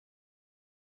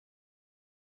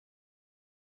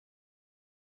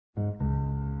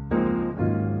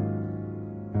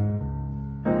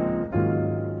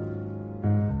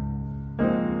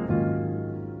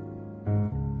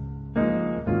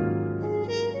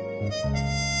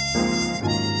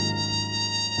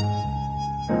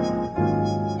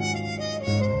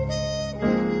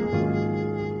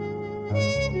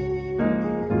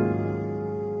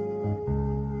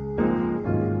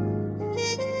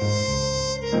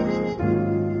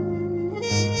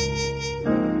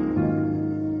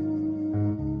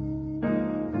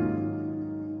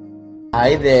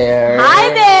Hi there.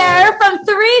 Hi there, from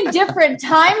 3 different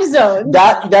time zones.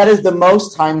 That is the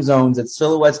most time zones that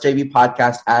Silhouettes JV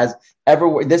podcast has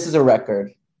ever. This is a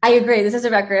record. I agree. This is a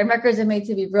record, and records are made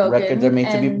to be broken. Records are made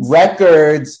to be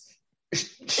records.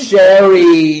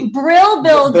 Sherry, Brill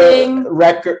building,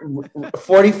 record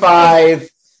 45.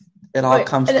 It all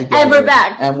comes together.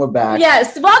 And we're back.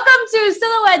 Yes. Welcome to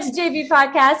Silhouettes JV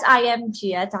podcast. I am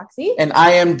Gia Toxie. And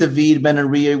I am David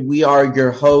Benaria. We are your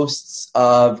hosts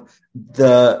of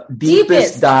the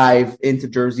deepest dive into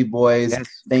Jersey Boys. Yes.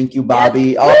 Thank you,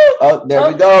 Bobby. Yes. There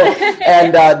we go.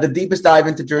 And the deepest dive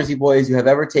into Jersey Boys you have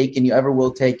ever taken, you ever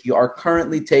will take, you are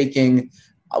currently taking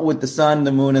with the sun,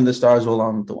 the moon, and the stars all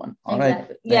on the one. All right.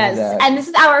 Exactly. Yes. And this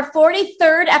is our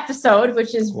 43rd episode,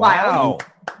 which is wild.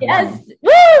 Yes. Woo!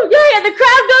 Yeah, the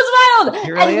crowd goes wild.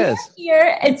 It really is.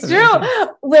 Here, it's true.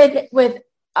 with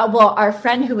our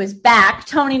friend who is back,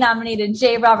 Tony nominated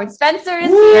J. Robert Spencer is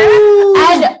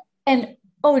here. And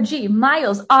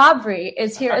Miles Aubrey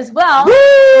is here as well.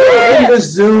 In the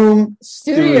Zoom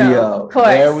studio. Of course.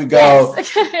 There we go.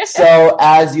 Yes. So,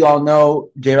 as you all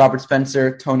know, J. Robert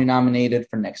Spencer, Tony nominated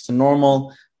for Next to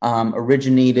Normal,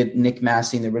 originated Nick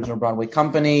Massey in the original Broadway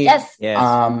company. Yes.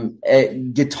 A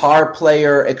guitar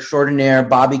player extraordinaire.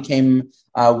 Bobby came,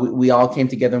 we all came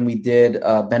together and we did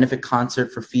a benefit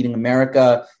concert for Feeding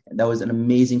America. That was an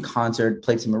amazing concert.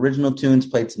 Played some original tunes,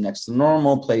 played some Next to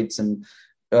Normal, played some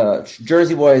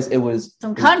Jersey Boys. It was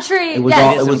some country. It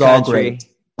was all great.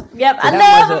 Yep, so I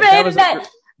love it.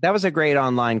 That was a great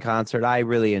online concert. I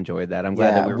really enjoyed that. I'm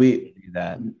glad that we were able to do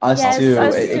that. Us too.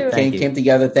 It came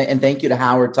together. And thank you to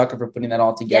Howard Tucker for putting that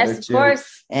all together too. Of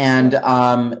course.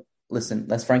 And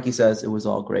listen, as Frankie says, it was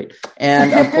all great.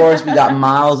 And of course, we got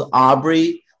Miles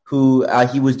Aubrey, who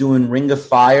he was doing Ring of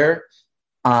Fire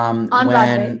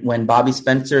when Bobby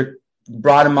Spencer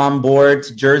brought him on board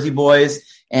to Jersey Boys.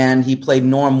 And he played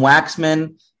Norm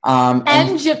Waxman.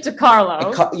 And Gyp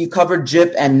DeCarlo. You covered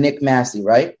Gyp and Nick Massey,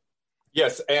 right?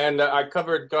 Yes, and I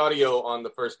covered Gaudio on the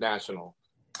first National.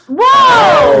 Whoa!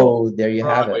 Oh, there you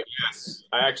have it. Yes,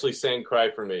 I actually sang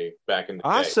 "Cry for Me" back in the day.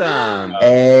 Awesome.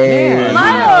 Hey,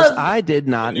 Miles. I did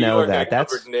not know that.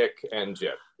 That's covered Nick and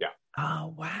Gyp. Yeah.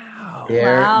 Oh wow!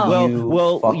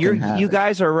 Well, you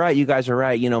guys are right. You guys are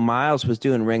right. You know, Miles was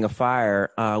doing Ring of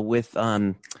Fire with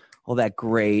that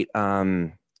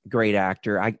great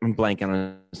actor. I'm blanking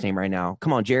on his name right now.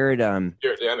 Come on, Jared. Jared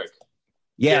Emick.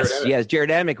 Yes, Jared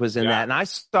Emick was in that, and I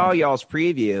saw y'all's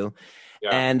preview,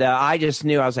 and I just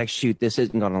knew, I was like, shoot, this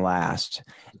isn't going to last.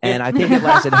 And I think it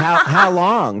lasted how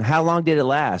long? How long did it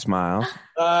last, Miles?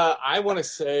 I want to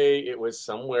say it was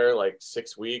somewhere like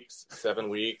 6 weeks, 7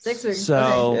 weeks. 6 weeks.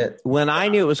 So when I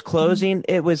knew it was closing,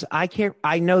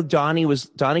 I know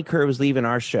Donnie Kerr was leaving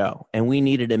our show, and we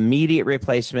needed immediate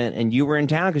replacement, and you were in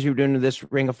town because you were doing this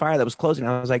Ring of Fire that was closing.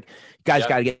 I was like, you guys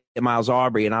got to get Miles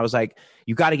Aubrey. And I was like,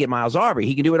 you got to get Miles Aubrey.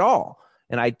 He can do it all.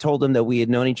 And I told him that we had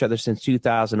known each other since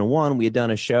 2001. We had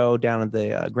done a show down at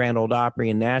the Grand Ole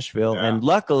Opry in Nashville. Yeah. And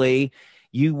luckily,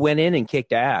 you went in and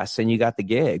kicked ass, and you got the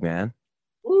gig, man.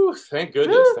 Ooh, thank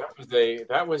goodness.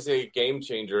 That was a game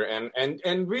changer.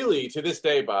 And really, to this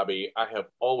day, Bobby,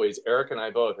 Eric and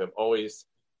I both have always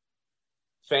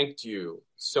thanked you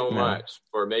so much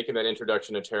for making that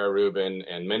introduction to Tara Rubin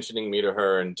and mentioning me to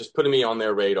her and just putting me on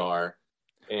their radar.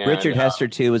 And, Richard Hester,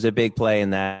 too, was a big play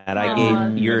in that. I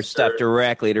gave your stuff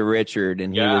directly to Richard,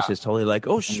 and he was just totally like,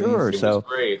 oh, sure. It was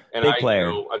great. And big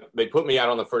player. They put me out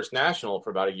on the first National for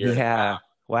about a year and a half.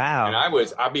 Wow. And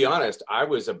I'll be honest, I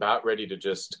was about ready to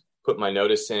just put my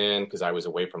notice in because I was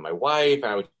away from my wife. And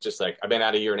I was just like, I've been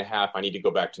out a year and a half. I need to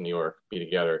go back to New York, be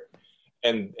together.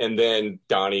 And then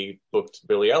Donnie booked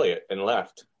Billy Elliot and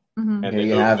left. Mm-hmm. And they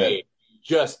moved me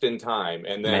just in time.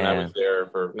 And then I was there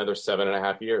for another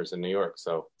 7.5 years in New York.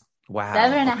 So wow.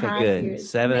 7.5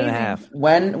 years. 7.5.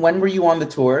 When were you on the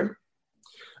tour?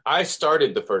 I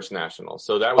started the first National.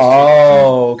 So that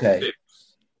was okay.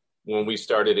 When we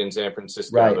started in San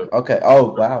Francisco. Right. Okay.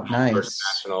 Oh, wow. Nice. First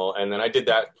National. And then I did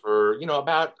that for,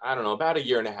 about a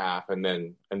year and a half. And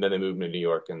then they moved me to New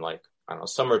York in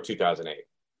summer of 2008.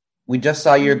 We just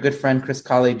saw your good friend Chris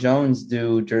Colley Jones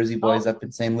do Jersey Boys up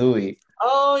in St. Louis.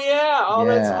 Oh, Oh yeah. Oh,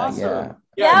 that's awesome.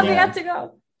 Yeah, we got to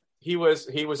go. He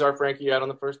was our Frankie out on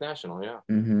the first national. Yeah.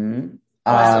 Mm-hmm.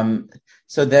 Awesome.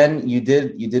 So then you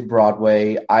did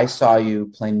Broadway. I saw you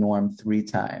play Norm 3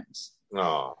 times.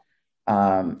 Oh.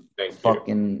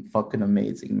 Fucking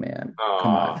amazing, man.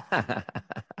 Come on.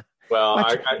 Well,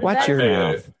 watch your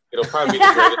mouth. It'll probably be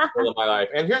the greatest role of my life.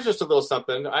 And here's just a little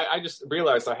something. I just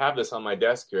realized I have this on my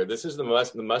desk here. This is the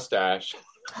mustache.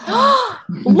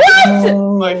 What?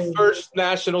 My first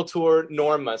national tour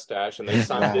Norm mustache, and they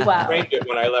signed it, framed it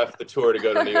when I left the tour to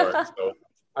go to New York. So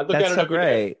I look at it so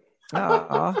great.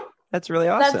 Oh, that's really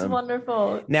awesome. That's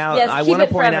wonderful. Now I want to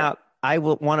point out. I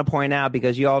will want to point out,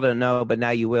 because you all don't know, but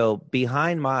now you will.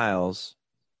 Behind Miles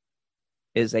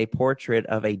is a portrait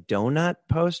of a donut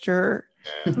poster.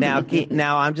 Now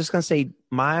I'm just going to say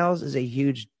Miles is a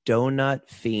huge donut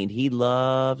fiend. He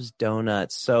loves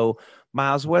donuts. So,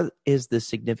 Miles, what is the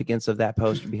significance of that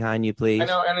poster behind you, please? I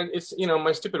know, and it's,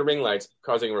 my stupid ring light's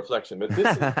causing reflection, but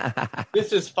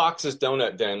this is Fox's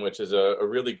Donut Den, which is a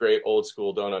really great old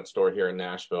school donut store here in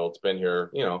Nashville. It's been here,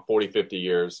 40, 50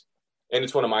 years. And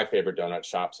it's one of my favorite donut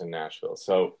shops in Nashville.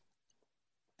 So,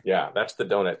 yeah, that's the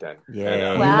Donut Den. Yeah.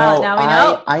 And, now we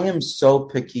know. I am so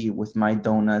picky with my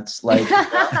donuts. Like,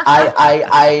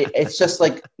 it's just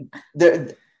like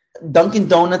Dunkin'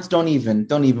 Donuts don't even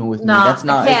with me. That's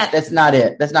not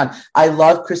it. That's not. I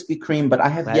love Krispy Kreme, but I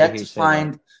have yet to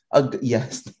find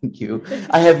yes, thank you.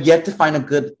 I have yet to find a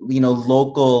good,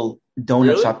 local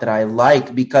donut shop that I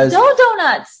like, because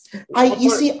donuts. I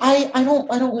don't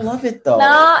love it though.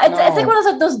 No, it's like one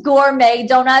of those gourmet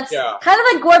donuts, kind of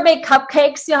like gourmet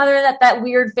cupcakes. They're that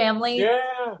weird family.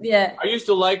 Yeah. I used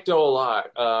to like dough a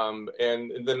lot,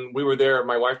 and then we were there.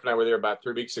 My wife and I were there about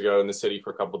 3 weeks ago in the city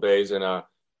for a couple of days, and I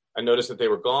noticed that they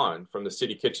were gone from the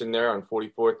city kitchen there on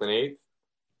 44th and 8th.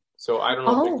 So I don't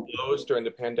know if they closed during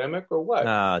the pandemic or what.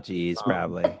 Oh, geez,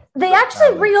 probably. They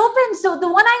actually reopened. So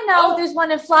the one I know, there's one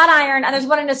in Flatiron, and there's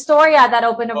one in Astoria that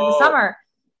opened over the summer.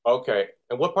 Okay.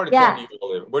 And what part of town do you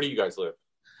live? Where do you guys live?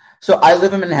 So I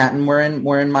live in Manhattan. We're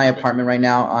in my apartment right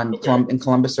now in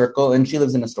Columbus Circle, and she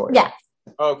lives in Astoria. Yeah.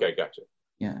 Okay, gotcha.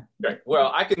 Yeah. Okay.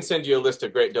 Well, I can send you a list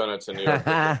of great donuts in New York.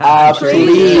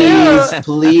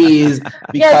 Please,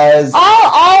 because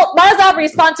all Miles Aubrey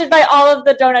is sponsored by all of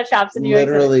the donut shops in New York.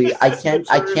 Literally, I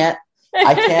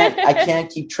can't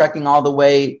keep trekking all the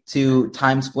way to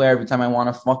Times Square every time I want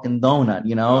a fucking donut,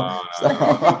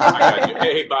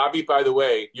 Hey, Bobby, by the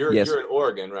way, you're in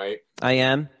Oregon, right? I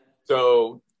am.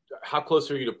 So how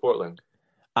close are you to Portland?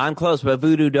 I'm close, but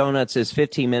Voodoo Donuts is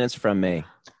 15 minutes from me.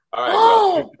 All right.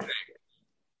 Well,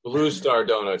 Blue Star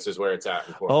Donuts is where it's at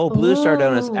in Portland. Oh, Blue Star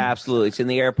Donuts, absolutely. It's in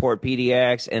the airport,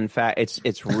 PDX. In fact,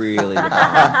 it's really the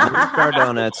best. Blue Star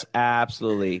Donuts,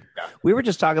 absolutely. Yeah. We were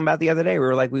just talking about the other day. We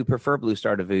were like, we prefer Blue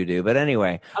Star to Voodoo. But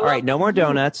anyway, all right, no more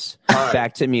donuts. Right.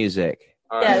 Back to music.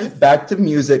 All right. Yes. Back to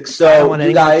music. So I don't want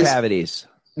any more cavities.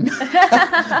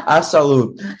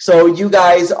 Salute. So you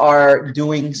guys are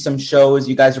doing some shows.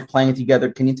 You guys are playing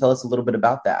together. Can you tell us a little bit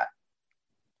about that?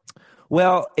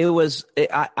 Well,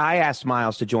 I asked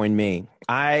Miles to join me.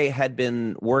 I had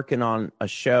been working on a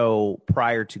show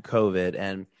prior to COVID,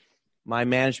 and my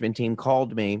management team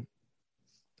called me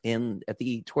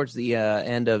towards the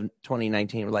end of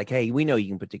 2019. We're like, hey, we know you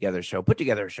can put together a show.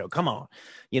 Come on.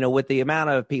 With the amount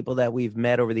of people that we've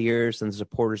met over the years and the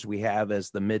supporters we have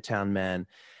as the Midtown Men,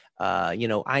 I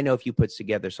know if you put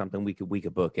together something, we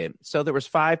could book it. So there was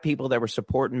 5 people that were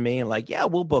supporting me and like, yeah,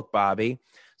 we'll book Bobby.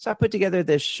 So I put together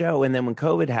this show, and then when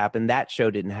COVID happened, that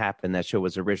show didn't happen. That show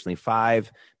was originally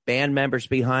 5 band members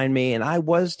behind me, and I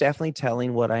was definitely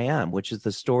telling what I am, which is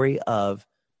the story of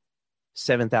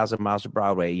 7,000 Miles of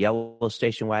Broadway, a yellow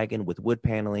station wagon with wood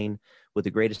paneling, with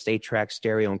the greatest 8-track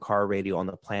stereo and car radio on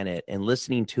the planet, and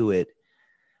listening to it,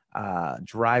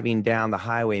 driving down the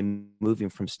highway, moving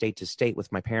from state to state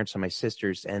with my parents and my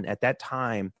sisters. And at that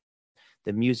time,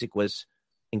 the music was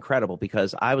incredible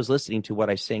because I was listening to what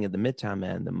I sing at the Midtown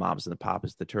Men, the Mobs and the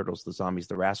Poppers, the Turtles, the Zombies,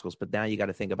 the Rascals. But now you got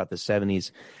to think about the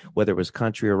 70s, whether it was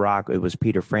country or rock, it was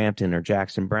Peter Frampton or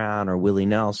Jackson Browne or Willie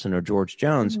Nelson or George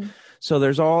Jones. Mm-hmm. So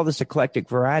there's all this eclectic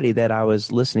variety that I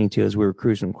was listening to as we were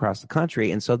cruising across the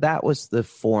country. And so that was the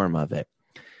form of it.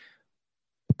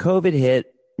 COVID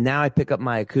hit. Now I pick up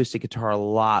my acoustic guitar a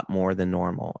lot more than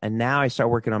normal. And now I start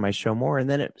working on my show more. And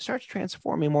then it starts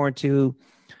transforming more into,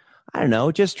 I don't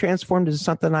know, just transformed into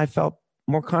something I felt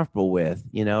more comfortable with,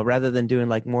 rather than doing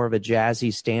like more of a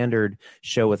jazzy standard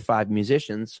show with 5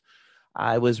 musicians.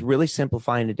 I was really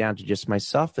simplifying it down to just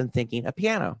myself and thinking a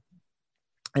piano.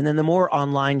 And then the more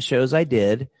online shows I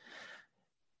did,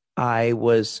 I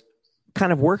was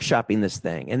kind of workshopping this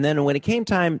thing. And then when it came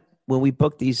time, when we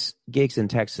booked these gigs in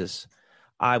Texas,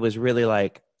 I was really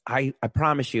like, I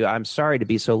promise you, I'm sorry to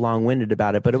be so long-winded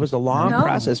about it, but it was a long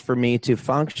process for me to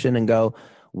function and go,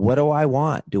 what do I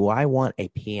want? Do I want a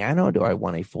piano? Do I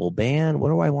want a full band? What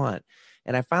do I want?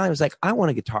 And I finally was like, I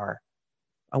want a guitar.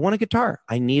 I want a guitar.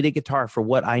 I need a guitar for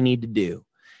what I need to do.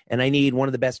 And I need one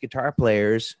of the best guitar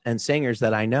players and singers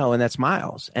that I know, and that's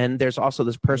Miles. And there's also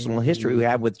this personal history we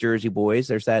have with Jersey Boys.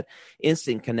 There's that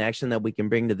instant connection that we can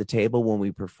bring to the table when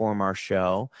we perform our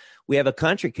show. We have a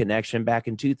country connection back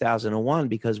in 2001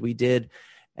 because we did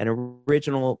an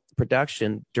original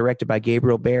production directed by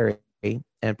Gabriel Barry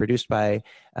and produced by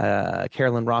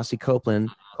Carolyn Rossi Copeland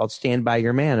called Stand By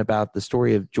Your Man, about the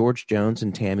story of George Jones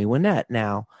and Tammy Wynette.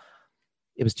 Now,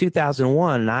 it was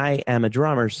 2001, and I am a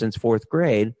drummer since 4th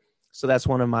grade, so that's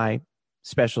one of my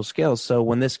special skills. So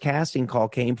when this casting call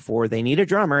came for, they need a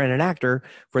drummer and an actor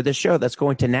for this show that's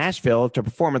going to Nashville to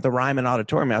perform at the Ryman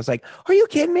Auditorium, I was like, are you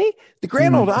kidding me? The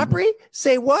Grand Ole Opry?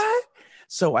 Say what?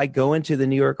 So I go into the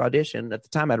New York audition. At the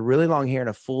time, I had really long hair and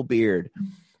a full beard.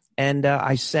 And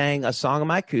I sang a song on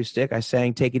my acoustic. I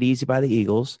sang Take It Easy by the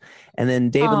Eagles. And then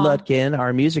David Lutkin,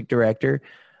 our music director,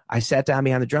 I sat down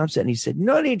behind the drum set and he said,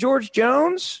 "No, any George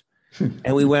Jones?"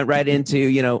 And we went right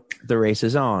into, the race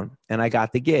is on. And I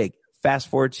got the gig. Fast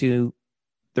forward to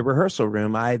the rehearsal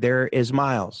room. There is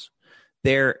Miles.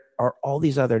 There are all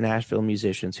these other Nashville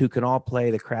musicians who can all play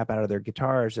the crap out of their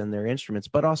guitars and their instruments,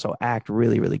 but also act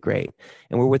really, really great.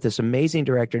 And we're with this amazing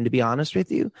director. And to be honest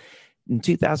with you, in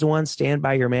 2001, Stand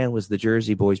By Your Man was the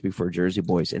Jersey Boys before Jersey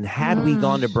Boys. And had we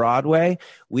gone to Broadway,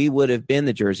 we would have been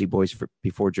the Jersey Boys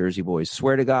before Jersey Boys.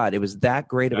 Swear to God, it was that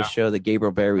great of a show that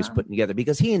Gabriel Barry was putting together,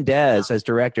 because he and Des, as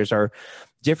directors, are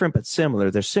different but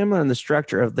similar. They're similar in the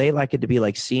structure of they like it to be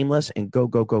like seamless and go,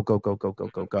 go, go, go, go, go, go,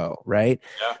 go, go, right?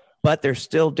 Yeah. But they're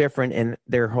still different in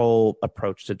their whole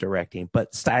approach to directing.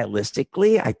 But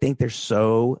stylistically, I think they're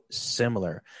so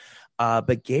similar.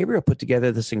 But Gabriel put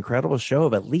together this incredible show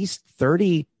of at least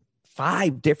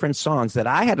 35 different songs that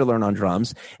I had to learn on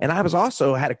drums. And I was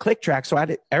also had a click track. So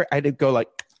I had to go like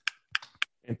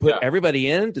and put everybody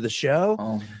into the show.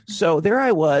 Oh. So there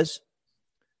I was.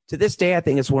 To this day, I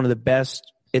think it's one of the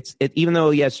best. Even though,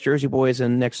 yes, Jersey Boys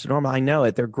and Next to Normal, I know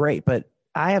it. They're great. But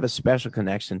I have a special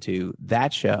connection to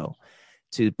that show,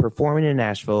 to performing in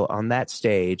Nashville on that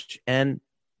stage. And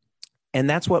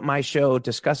that's what my show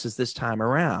discusses this time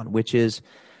around, which is,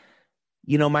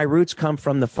 my roots come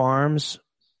from the farms.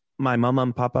 My mama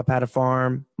and papa had a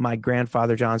farm. My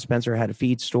grandfather, John Spencer, had a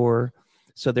feed store.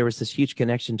 So there was this huge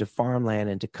connection to farmland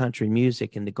and to country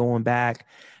music and to going back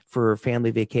for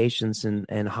family vacations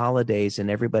and holidays. And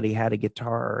everybody had a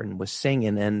guitar and was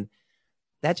singing. And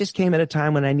that just came at a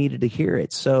time when I needed to hear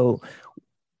it. So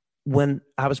when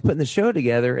I was putting the show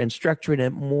together and structuring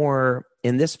it more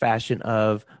in this fashion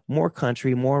of more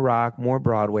country, more rock, more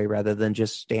Broadway, rather than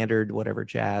just standard whatever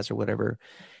jazz or whatever,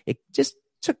 it just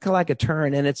took like a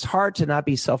turn. And it's hard to not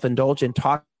be self-indulgent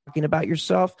talking about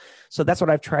yourself. So that's what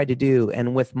I've tried to do.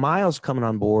 And with Miles coming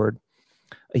on board,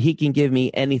 he can give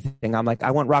me anything. I'm like,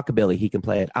 I want rockabilly, he can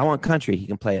play it. I want country, he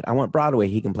can play it. I want Broadway,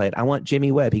 he can play it. I want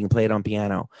Jimmy Webb, he can play it on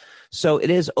piano. So it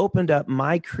has opened up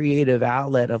my creative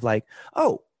outlet of like,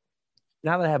 oh,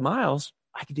 now that I have Miles,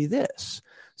 I can do this.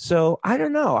 So I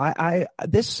don't know.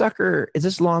 This sucker is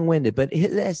just long-winded, but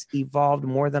it has evolved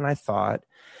more than I thought.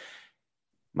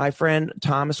 My friend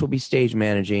Thomas will be stage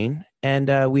managing,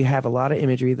 and we have a lot of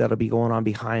imagery that'll be going on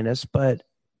behind us. But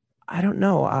I don't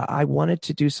know. I wanted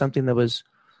to do something that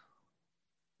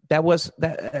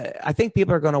I think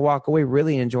people are going to walk away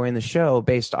really enjoying the show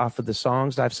based off of the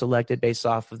songs I've selected, based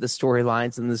off of the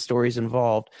storylines and the stories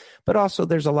involved. But also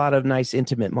there's a lot of nice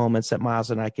intimate moments that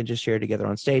Miles and I can just share together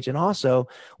on stage. And also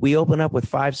we open up with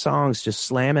 5 songs, just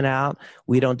slam it out.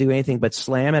 We don't do anything but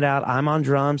slam it out. I'm on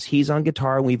drums, he's on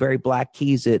guitar, and we very Black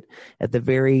Keys it at the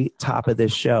very top of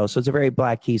this show. So it's a very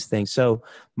Black Keys thing. So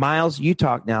Miles, you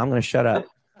talk now. I'm going to shut up.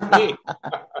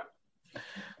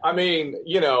 I mean,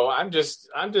 I'm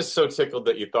just so tickled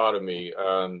that you thought of me.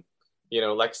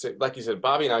 Like you said,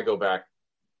 Bobby and I go back,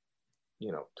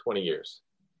 20 years,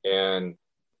 and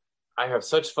I have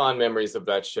such fond memories of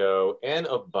that show and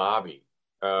of Bobby.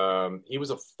 He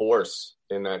was a force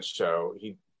in that show.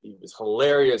 He was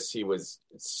hilarious. He was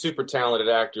a super talented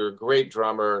actor, great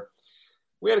drummer.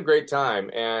 We had a great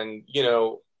time. And,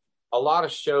 a lot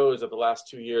of shows of the last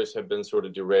 2 years have been sort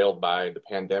of derailed by the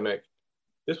pandemic.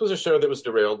 This was a show that was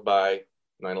derailed by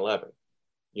 9/11.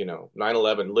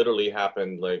 9/11 literally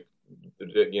happened like,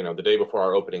 the day before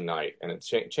our opening night, and it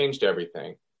changed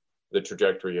everything, the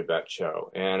trajectory of that show.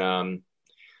 And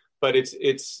but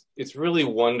it's really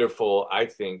wonderful, I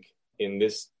think, in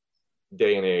this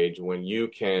day and age when you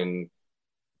can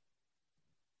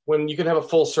when you can have a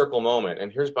full circle moment.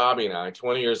 And here's Bobby and I,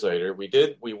 20 years later,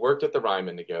 we worked at the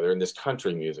Ryman together in this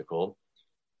country musical.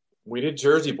 We did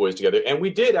Jersey Boys together, and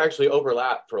we did actually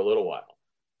overlap for a little while.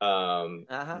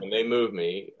 When they moved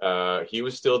me, he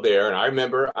was still there. And I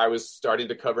remember I was starting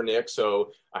to cover Nick,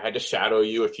 so I had to shadow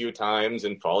you a few times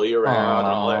and follow you around and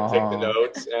all that, take the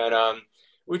notes, and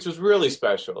which was really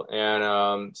special.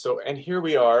 And and here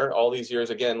we are all these years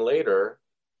again later,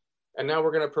 and now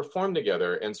we're going to perform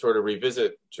together and sort of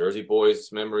revisit Jersey Boys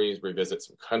memories, revisit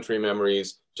some country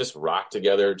memories, just rock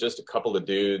together, just a couple of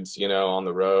dudes, on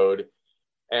the road.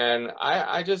 And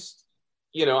I just,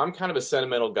 I'm kind of a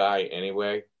sentimental guy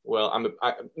anyway. Well,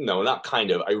 no, not kind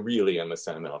of. I really am a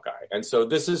sentimental guy. And so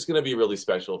this is going to be really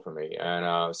special for me.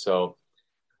 And so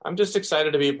I'm just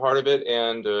excited to be a part of it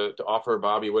and to offer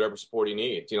Bobby whatever support he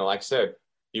needs. Like I said,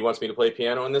 he wants me to play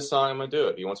piano in this song, I'm going to do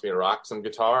it. He wants me to rock some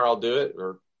guitar, I'll do it.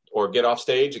 Or get off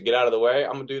stage and get out of the way,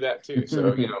 I'm going to do that too. So,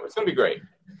 it's going to be great.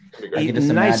 It's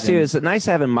nice too. It's nice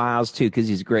having Miles too, because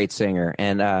he's a great singer.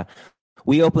 And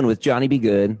we opened with Johnny B.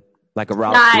 Good, like a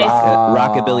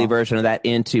rockabilly version of that,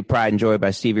 into Pride and Joy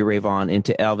by Stevie Ray Vaughan,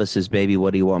 into Elvis's Baby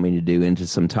What Do You Want Me to Do, into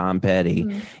some Tom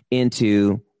Petty,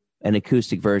 into an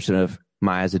acoustic version of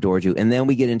My Eyes Adored You. And then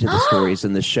we get into the stories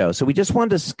in the show. So we just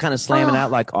wanted to kind of slam it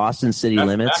out like Austin City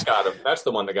Limits. That got him. That's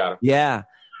the one that got him. Yeah.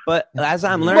 But as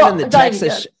I'm learning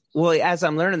as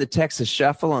I'm learning the Texas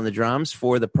Shuffle on the drums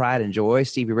for the Pride and Joy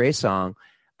Stevie Ray song,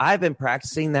 I've been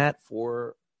practicing that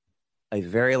for a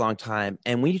very long time.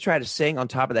 And when you try to sing on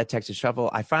top of that Texas Shuffle,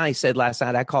 I finally said last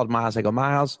night, I called Miles. I go,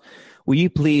 Miles, will you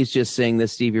please just sing the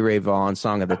Stevie Ray Vaughan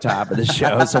song at the top of the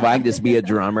show so I can just be a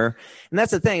drummer? And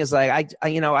that's the thing, is like,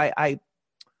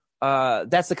 that's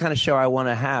the kind of show I want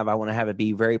to have. I want to have it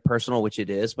be very personal, which it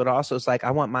is, but also it's like,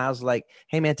 I want Miles like,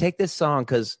 hey man, take this song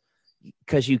because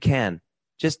you can.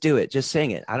 Just do it. Just sing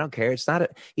it. I don't care. It's not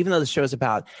even though the show is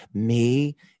about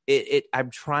me, I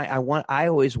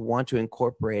always want to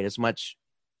incorporate as much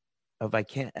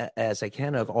as I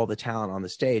can of all the talent on the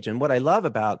stage. And what I love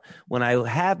about when I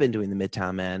have been doing the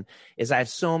Midtown Men is I have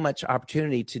so much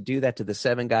opportunity to do that to the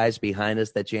 7 guys behind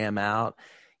us that jam out,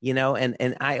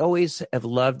 and I always have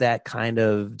loved that kind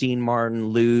of Dean Martin,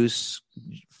 loose,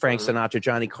 Frank Sinatra,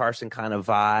 Johnny Carson kind of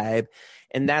vibe.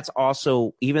 And that's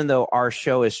also, even though our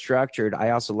show is structured,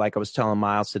 I also I was telling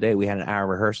Miles today, we had an hour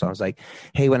rehearsal. I was like,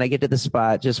 hey, when I get to the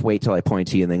spot, just wait till I point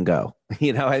to you and then go.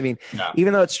 Even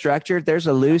though it's structured, there's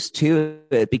a loose to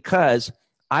it because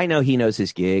I know he knows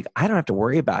his gig. I don't have to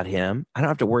worry about him. I don't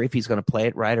have to worry if he's going to play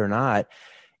it right or not.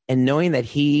 And knowing that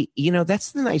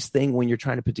that's the nice thing when you're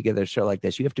trying to put together a show like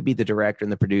this. You have to be the director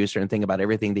and the producer and think about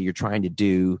everything that you're trying to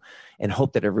do and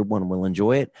hope that everyone will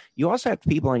enjoy it. You also have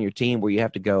people on your team where you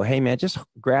have to go, hey, man, just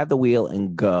grab the wheel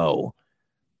and go.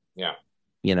 Yeah.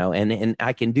 And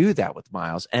I can do that with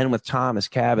Miles and with Thomas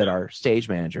Cabot, our stage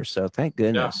manager. So thank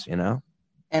goodness, And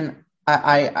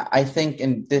I think,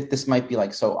 and this might be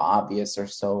like so obvious or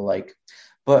so like,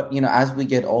 but, as we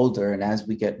get older and as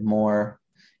we get more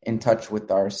in touch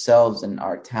with ourselves and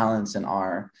our talents and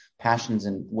our passions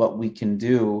and what we can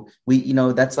do,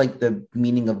 that's like the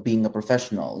meaning of being a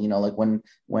professional. Like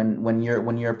when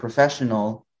you're a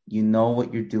professional, you know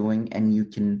what you're doing and you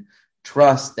can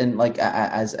trust, and like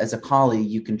as a colleague,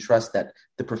 you can trust that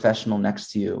the professional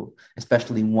next to you,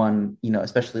 especially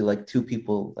especially like 2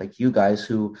 people like you guys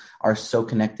who are so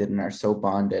connected and are so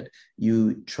bonded,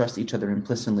 you trust each other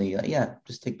implicitly.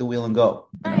 Just take the wheel and go.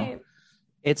 Right.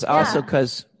 It's also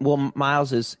because,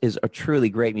 Miles is a truly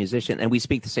great musician and we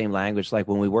speak the same language. Like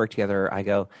when we work together, I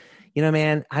go,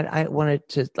 man, I wanted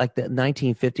to like the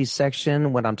 1950s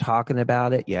section when I'm talking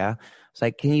about it. Yeah. It's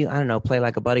like, can you, I don't know, play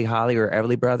like a Buddy Holly or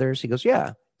Everly Brothers? He goes,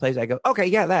 yeah. Plays. I go, okay,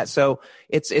 yeah, that. So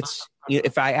it's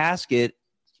if I ask it,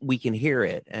 we can hear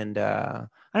it. And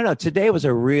I don't know. Today was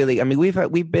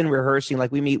we've been rehearsing,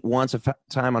 like we meet once a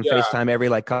time on FaceTime every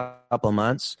like couple of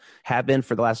months, have been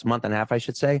for the last month and a half, I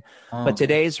should say. But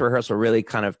today's rehearsal really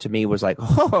kind of, to me, was like,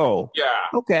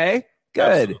 okay,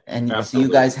 good. And so you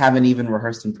guys haven't even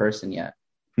rehearsed in person yet.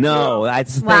 No,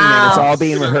 that's the thing, man. It's all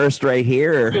being rehearsed right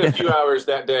here. A few hours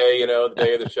that day, the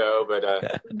day of the show. But,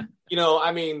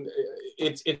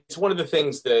 it's one of the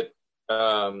things that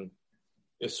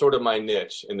is sort of my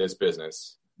niche in this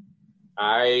business.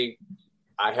 I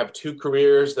have 2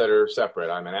 careers that are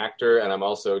separate. I'm an actor and I'm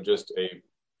also just a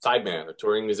sideman, a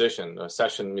touring musician, a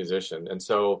session musician. And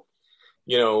so,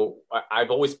 I've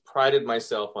always prided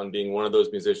myself on being one of those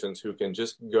musicians who can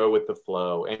just go with the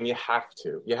flow. And you have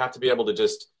to be able to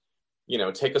just,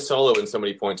 take a solo when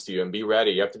somebody points to you and be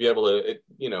ready. You have to be able to,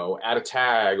 add a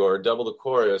tag or double the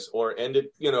chorus or end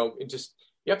it, just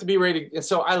You have to be ready. And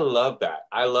so I love that.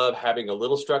 I love having a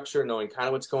little structure, knowing kind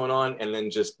of what's going on, and then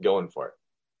just going for it.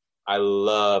 I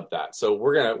love that. So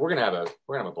we're gonna have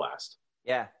a blast.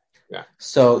 Yeah. Yeah.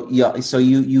 So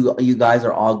you guys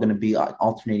are all gonna be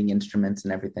alternating instruments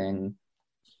and everything.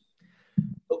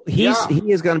 He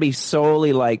is going to be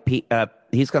solely like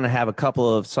he's going to have a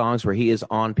couple of songs where he is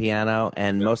on piano,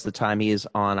 and most of the time he is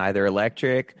on either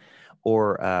electric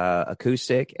or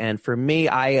acoustic. And for me,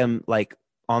 I am like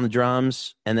on the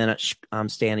drums, and then I'm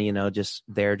standing, just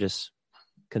there, just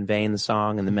conveying the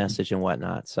song and the message and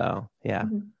whatnot. So yeah.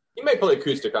 You may play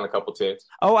acoustic on a couple tunes.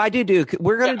 Oh, I do.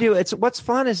 We're going to do it's what's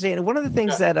fun is one of the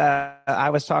things that I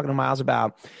was talking to Miles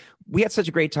about. We had such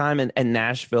a great time in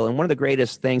Nashville, and one of the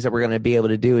greatest things that we're going to be able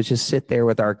to do is just sit there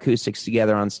with our acoustics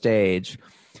together on stage.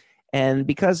 And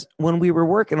because when we were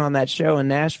working on that show in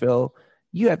Nashville,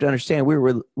 you have to understand we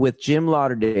were with Jim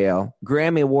Lauderdale,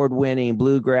 Grammy Award-winning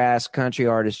bluegrass country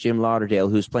artist Jim Lauderdale,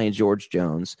 who's playing George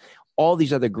Jones, all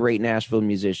these other great Nashville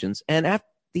musicians. And at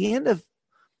the end of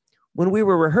when we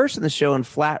were rehearsing the show in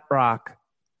Flat Rock,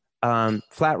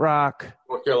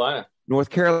 North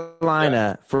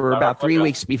Carolina for about 3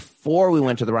 weeks before we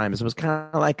went to the Ryman. It was kind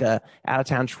of like a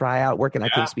out-of-town tryout, working on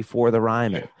things before the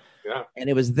Ryman. Yeah. And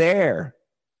it was there.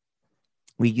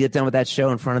 We get done with that show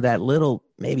in front of that little,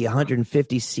 maybe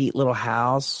 150-seat little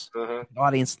house. The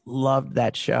audience loved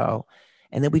that show.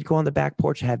 And then we'd go on the back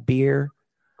porch, have beer,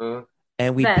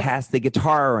 and we'd pass the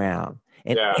guitar around.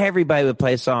 And everybody would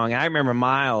play a song. I remember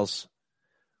Miles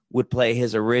would play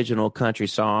his original country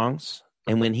songs.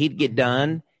 And when he'd get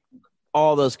done,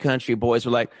 all those country boys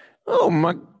were like, "Oh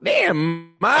my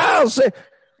damn, Miles!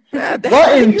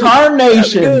 What incarnation?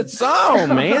 That's a good song,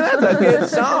 man. That's a good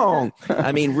song."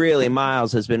 I mean, really,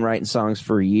 Miles has been writing songs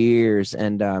for years,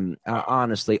 and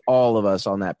honestly, all of us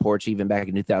on that porch, even back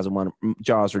in 2001,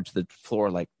 jaws were to the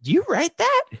floor, like, "Do you write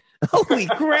that? Holy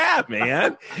crap,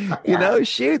 man!"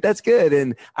 Shoot, that's good.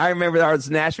 And I remember our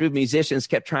Nashville musicians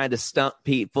kept trying to stump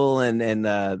people, and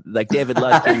like David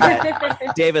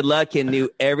Lutkin. David Lutkin knew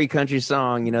every country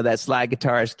song. That slide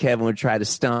guitarist Kevin would try to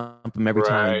stump him every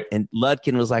time, and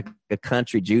Lutkin was like a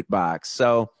country jukebox.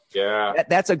 So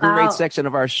that's a great section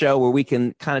of our show where we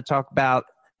can kind of talk about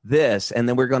this, and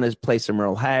then we're going to play some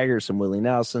Merle Haggard, some Willie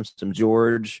Nelson, some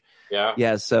George.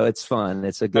 Yeah. So it's fun.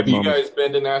 It's a good. Have you guys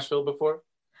been to Nashville before?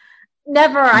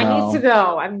 Never. No. I need to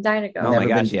go. I'm dying to go. Never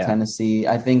been to Tennessee.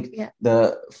 I think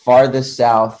the farthest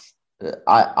south.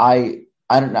 I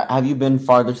don't know. Have you been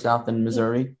farther south than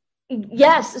Missouri?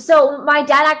 Yes. So my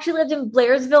dad actually lived in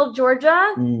Blairsville,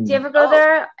 Georgia. Do you ever go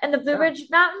there in the Blue Ridge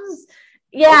Mountains?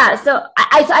 Yeah. So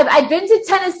I've been to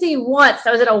Tennessee once.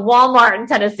 I was at a Walmart in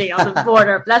Tennessee on the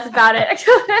border, but that's about it.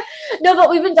 No, but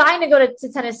we've been dying to go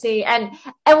to Tennessee. And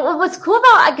what's cool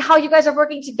about how you guys are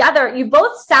working together, you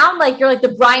both sound like you're like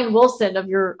the Brian Wilson of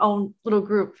your own little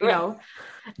group, No,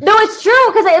 it's true.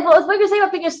 Because what you're saying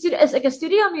about being a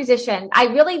studio musician, I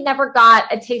really never got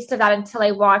a taste of that until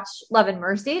I watched Love and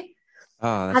Mercy.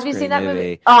 Oh, that's have you seen that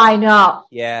movie? Oh, I know.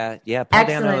 Yeah. Paul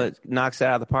Dano knocks it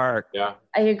out of the park. Yeah,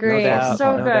 I agree. No it's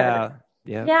so no good. Doubt.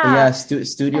 Yeah. Yeah.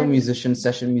 Studio musicians,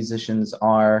 session musicians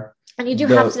are, and you do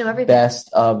have to know everything.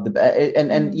 Best of the best,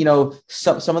 and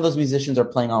some of those musicians are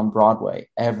playing on Broadway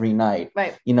every night.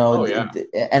 Right.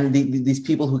 And these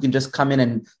people who can just come in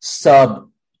and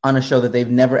sub on a show that they've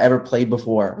never ever played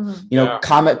before. I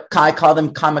call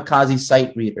them kamikaze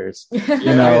sight readers.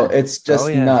 It's just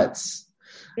nuts.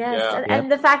 Yes,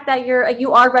 and the fact that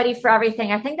you are ready for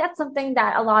everything, I think that's something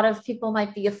that a lot of people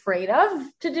might be afraid of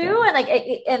to do,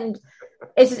 and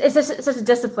it's just such a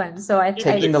discipline. So I think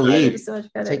taking the lead,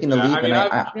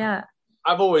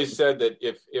 I've always said that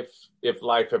if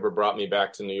life ever brought me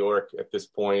back to New York at this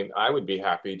point, I would be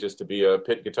happy just to be a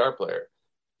pit guitar player.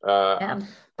 I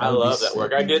love that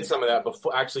work. I did some of that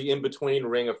before, actually, in between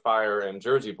Ring of Fire and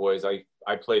Jersey Boys. I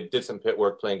did some pit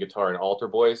work playing guitar in Altar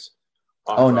Boys.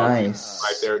 Nice.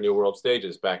 Right there at New World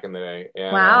Stages back in the day.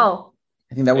 And, wow.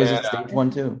 I think that was at stage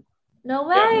 1 too. No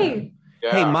way.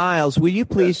 Yeah. Hey, Miles, will you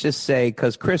please just say,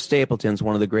 because Chris Stapleton's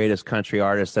one of the greatest country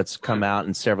artists that's come out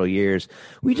in several years.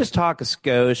 We just talk a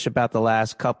skosh about the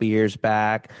last couple years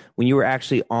back when you were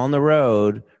actually on the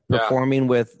road performing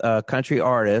with a country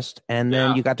artist, and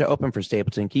then you got to open for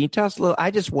Stapleton. Can you tell us a little? I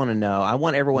just want to know. I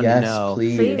want everyone to know.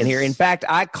 Please. And here, in fact,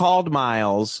 I called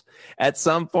Miles at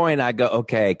some point. I go,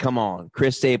 okay, come on,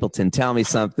 Chris Stapleton, tell me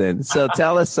something. So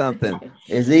tell us something.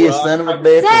 Is he a son of a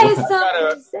bitch?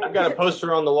 I've got a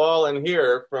poster on the wall in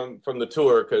here from the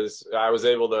tour, because I was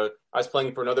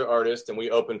playing for another artist, and we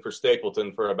opened for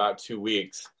Stapleton for about 2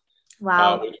 weeks.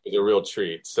 Wow. Which was a real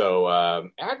treat.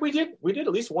 So we did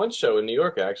at least one show in New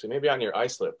York, actually, maybe out near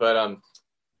Islip. But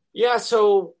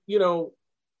so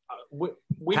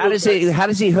How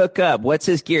does he hook up? What's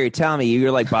his gear? Tell me.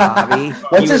 You're like Bobby.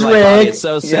 What's his rig? Bobby, it's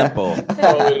so simple.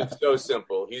 It's so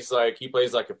simple. He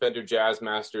plays like a Fender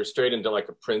Jazzmaster straight into like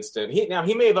a Princeton.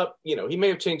 He may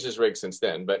have changed his rig since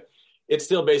then, but it's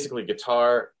still basically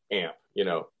guitar, amp,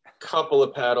 couple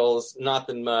of pedals,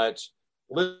 nothing much,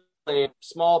 little amp,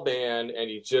 small band, and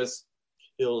he just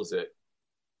kills it.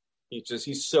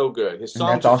 He's so good. His songs.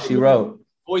 And that's all she wrote.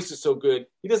 Voice is so good.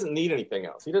 He doesn't need anything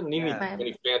else. He doesn't need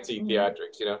any fancy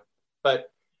theatrics,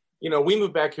 But we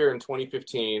moved back here in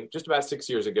 2015, just about 6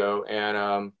 years ago,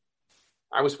 and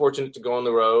I was fortunate to go on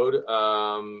the road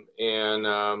and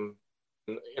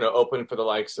open for the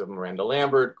likes of Miranda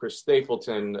Lambert, Chris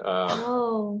Stapleton,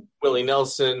 Willie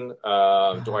Nelson,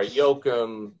 Dwight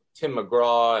Yoakam, Tim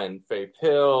McGraw, and Faith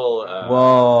Hill.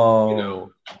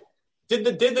 Whoa. Did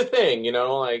the thing,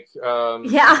 we're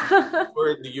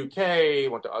in the UK,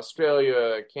 went to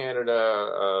Australia,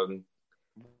 Canada,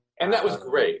 and that was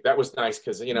great. That was nice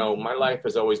because my life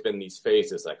has always been these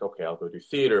phases. Like, okay, I'll go do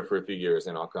theater for a few years,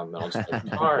 and I'll just play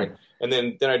guitar, and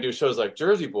then I do shows like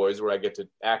Jersey Boys where I get to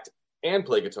act and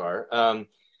play guitar.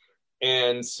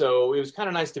 And so it was kind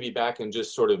of nice to be back in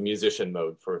just sort of musician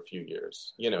mode for a few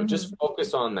years. Just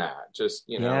focus on that. Just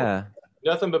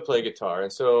nothing but play guitar.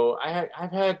 And so I've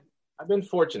been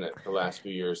fortunate the last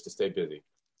few years to stay busy.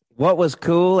 What was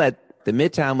cool at the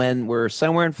Midtown when we're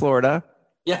somewhere in Florida?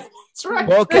 Yeah, that's right.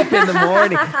 Woke up in the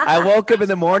morning. I woke up in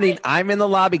the morning. I'm in the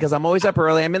lobby because I'm always up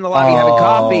early. I'm in the lobby having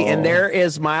coffee, and there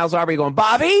is Miles Aubrey going,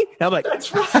 Bobby? And I'm like,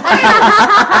 that's right.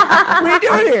 What are you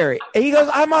doing here? And he goes,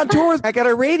 I'm on tour. I got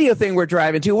a radio thing we're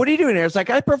driving to. What are you doing here? It's like,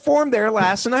 I performed there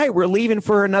last night. We're leaving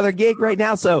for another gig right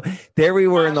now. So there we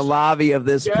were in the lobby of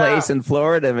this place in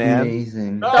Florida, man.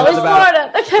 Amazing. That was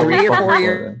about 3 or 4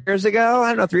 years ago. I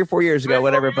don't know, 3 or 4 years ago,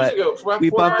 whatever. But we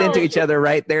bumped into each other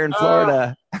right there in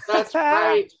Florida. That's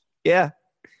right. Yeah.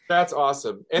 That's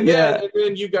awesome. And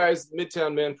then you guys,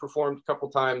 Midtown Men, performed a couple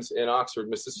times in Oxford,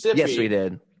 Mississippi. Yes, we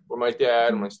did. Where my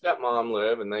dad and my stepmom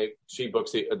live, and she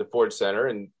books at the Ford Center,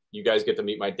 and you guys get to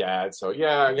meet my dad. So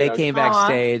they came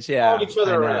backstage. Yeah, each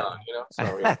other around. So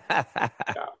I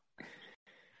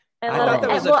thought that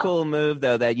was a cool move,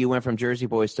 though, that you went from Jersey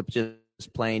Boys to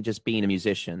just being a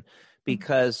musician,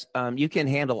 because you can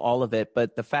handle all of it.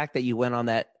 But the fact that you went on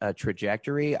that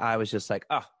trajectory, I was just like,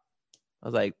 I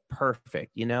was like,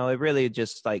 perfect. It really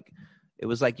just like, it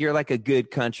was like, you're like a good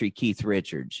country Keith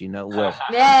Richards, Well, Richards,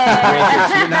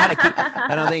 you're not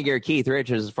I don't think you're Keith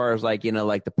Richards as far as like,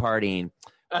 like the partying,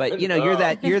 but you're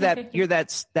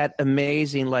that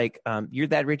amazing, like, you're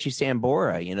that Richie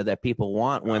Sambora, that people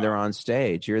want when they're on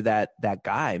stage. You're that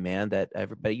guy, man, that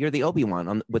everybody, you're the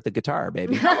Obi-Wan with the guitar,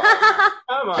 baby. Come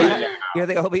on. You're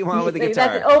the Obi-Wan with the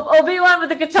guitar. That's Obi-Wan with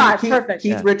the guitar. Perfect.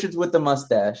 Keith Richards with the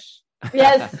mustache.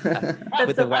 Yes.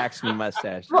 With the waxy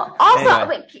mustache. Well,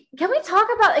 also, can we talk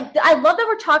about, I love that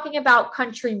we're talking about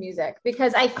country music,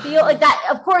 because I feel like that,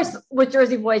 of course, with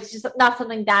Jersey Boys, just not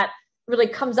something that really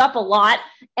comes up a lot.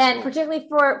 And particularly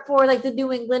for like the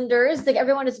New Englanders, like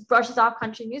everyone just brushes off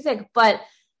country music. But,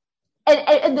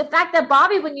 and the fact that,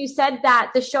 Bobby, when you said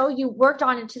that the show you worked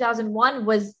on in 2001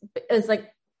 was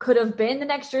could have been the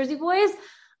next Jersey Boys,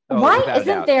 why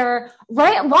aren't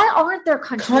there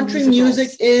country music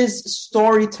is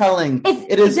storytelling.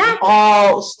 It is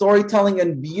all storytelling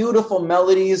and beautiful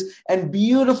melodies and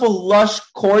beautiful lush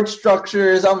chord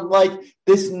structures. I'm like,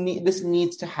 this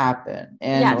needs to happen.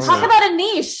 And talk about a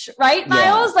niche, right,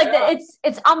 Miles?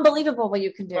 It's unbelievable what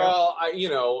you can do. Well,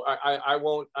 I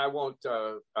won't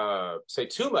say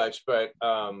too much, but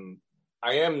I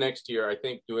am next year, I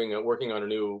think, working on a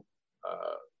new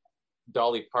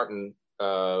Dolly Parton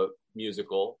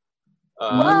musical,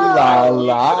 directed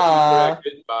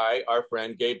by our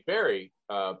friend Gabe Barry,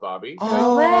 Bobby.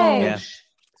 Oh, way!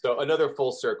 So another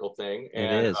full circle thing,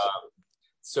 and it is.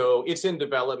 So it's in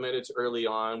development. It's early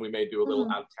on. We may do a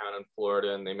little out of town in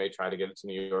Florida, and they may try to get it to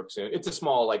New York soon. It's a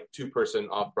small, like 2-person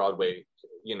off Broadway,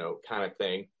 kind of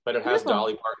thing, but it has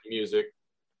Dolly Parton music.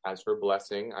 Has her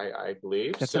blessing, I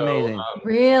believe. That's amazing.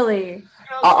 Really?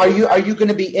 Are you going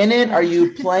to be in it? Are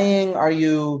you playing? Are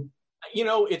you?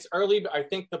 It's early, but I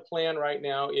think the plan right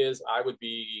now is I would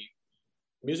be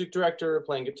music director,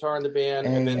 playing guitar in the band,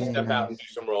 and then step out and do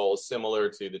some roles similar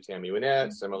to the Tammy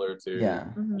Wynette, similar to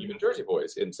even Jersey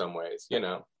Boys in some ways,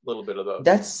 a little bit of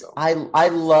those. I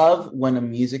love when a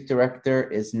music director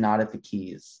is not at the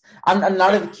keys. I'm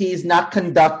not at the keys, not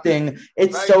conducting.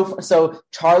 It's right. So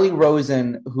Charlie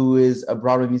Rosen, who is a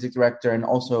Broadway music director and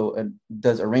also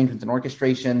does arrangements and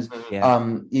orchestrations,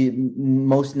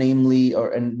 most namely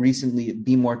and recently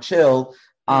Be More Chill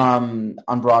on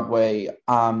Broadway.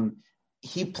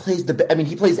 he plays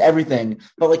he plays everything,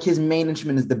 but like his main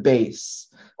instrument is the bass.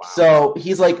 Wow. So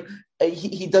he's like,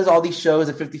 he does all these shows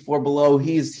at 54 Below.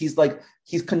 He's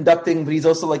conducting, but he's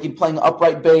also like he's playing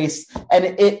upright bass, and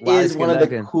it is one of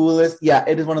the coolest. Yeah,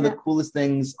 it is one of the coolest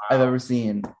things I've ever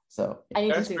seen. So I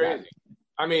need to see crazy. that.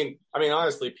 I mean,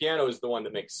 honestly, piano is the one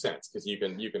that makes sense because you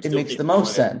can. It makes the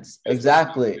most sense.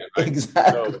 Exactly.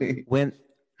 Exactly. So,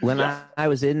 when I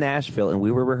was in Nashville and we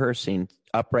were rehearsing,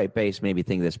 upright bass made me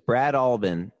think of this. Brad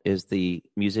Albin is the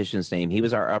musician's name. He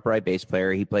was our upright bass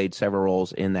player. He played several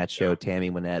roles in that show, Tammy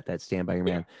Wynette, that Stand By Your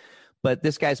Man. But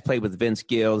this guy's played with Vince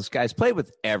Gill. This guy's played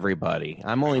with everybody.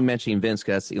 I'm only mentioning Vince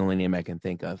because that's the only name I can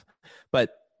think of. But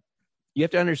you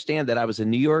have to understand that I was a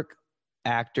New York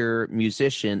actor,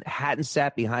 musician, hadn't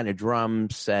sat behind a drum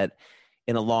set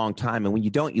in a long time. And when you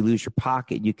don't, you lose your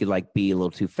pocket. You could like be a little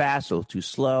too fast, a little too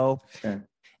slow. Sure.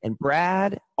 And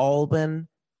Brad Albin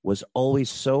was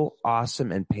always so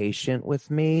awesome and patient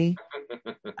with me.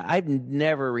 I've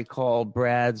never recalled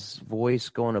Brad's voice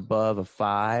going above a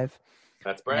 5.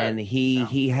 That's Brad. And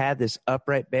he had this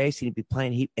upright bass. He'd be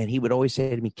playing, and he would always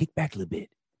say to me, "Kick back a little bit."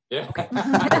 Yeah. Okay.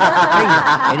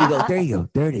 And he'd go, "There you go.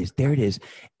 There it is. There it is."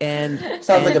 And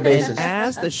sounds like a bassist. And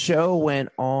as the show went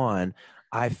on,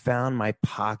 I found my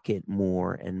pocket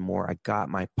more and more. I got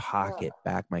my pocket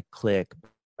back, my click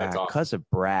back because of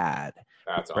Brad.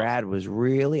 Brad was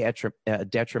really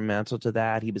detrimental to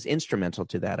that. He was instrumental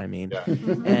to that. I mean,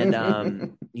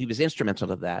 and he was instrumental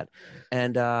to that.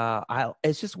 And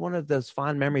it's just one of those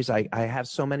fond memories. I have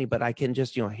so many, but I can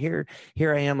just, here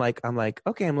I am. Like, I'm like,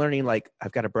 okay, I'm learning. Like,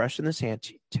 I've got a brush in this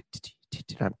hand.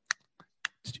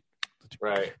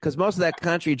 Right. Because most of that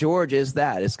country, George, is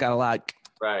that. It's got a lot.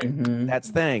 Right. That's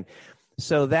thing.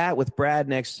 So that with Brad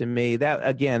next to me,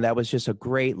 that was just a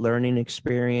great learning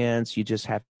experience. You just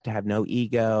have to have no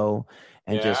ego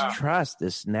and just trust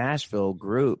this Nashville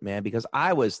group, man, because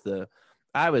I was the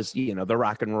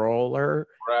rock and roller,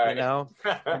 right.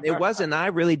 And it wasn't, I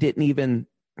really didn't even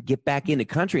get back into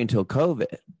country until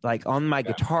COVID. Like on my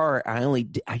guitar,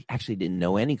 I actually didn't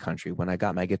know any country when I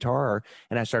got my guitar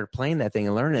and I started playing that thing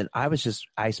and learning. I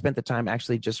spent the time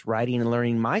actually just writing and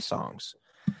learning my songs.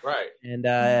 Right. And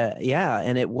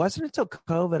and it wasn't until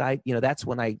COVID, that's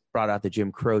when I brought out the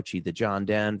Jim Croce, the John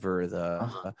Denver,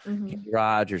 the Kenny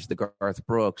Rogers, the Garth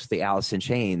Brooks, the Alice in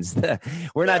Chains.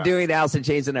 We're not doing Alice in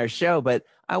Chains in our show, but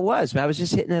I was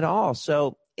just hitting it all.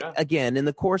 So again, in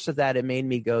the course of that, it made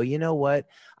me go, you know what?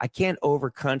 I can't over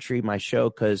country my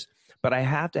show but I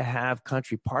have to have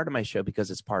country part of my show because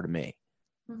it's part of me.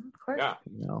 Of course.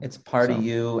 Yeah. It's part of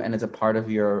you, and it's a part of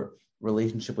your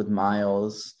relationship with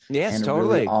Miles. Yes, and totally.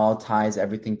 It really all ties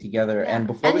everything together. And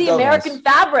before the American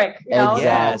fabric. Exactly.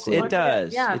 Yes, it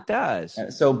does. Yeah. It does.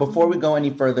 So before we go any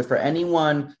further, for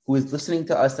anyone who is listening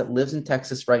to us that lives in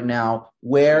Texas right now,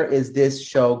 where is this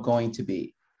show going to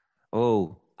be?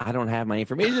 Oh, I don't have my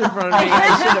information in front of me.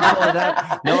 I should have pulled it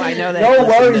up. No, I know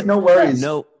that. No worries.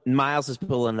 No, Miles is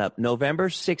pulling it up. November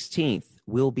 16th,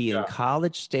 we'll be in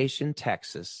College Station,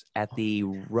 Texas at the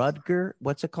Rudger.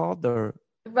 What's it called? The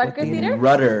Rudger Theater?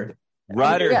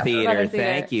 Rudder Theater.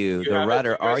 Thank you. The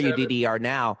Rudder, RUDDR.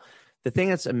 Now, the thing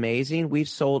that's amazing, we've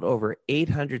sold over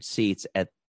 800 seats at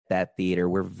that theater.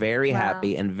 We're very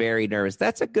happy and very nervous.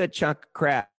 That's a good chunk of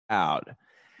crowd.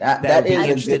 That is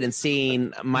interested in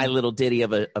seeing my little ditty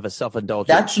of a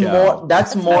self-indulgent show.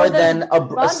 That's more than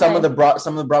some of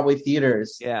the Broadway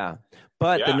theaters. Yeah.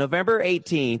 But the November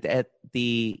 18th at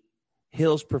the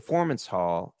Hills Performance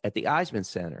Hall at the Eisman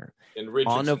Center in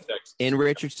Richardson, Texas. In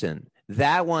Richardson.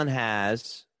 That one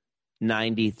has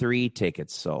 93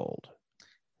 tickets sold.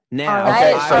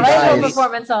 Now,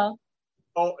 Performance Hall.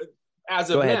 Oh, as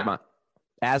of now.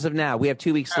 As of now, we have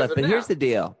 2 weeks left. But here's the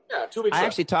deal. Yeah, 2 weeks I left.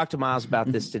 actually talked to Miles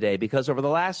about this today because over the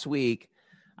last week,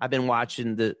 I've been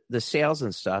watching the sales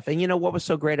and stuff. And you know what was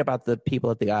so great about the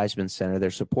people at the Eisman Center?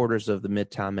 They're supporters of the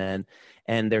Midtown Men,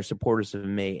 and they're supporters of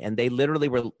me. And they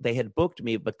literally they had booked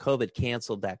me, but COVID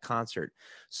canceled that concert.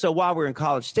 So while we're in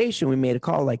College Station, we made a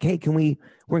call like, hey,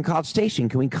 we're in College Station.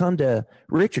 Can we come to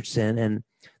Richardson? And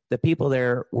the people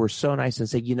there were so nice and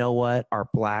said, you know what? Our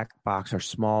black box, our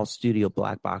small studio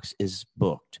black box is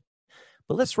booked.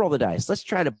 But let's roll the dice. Let's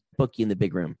try to book you in the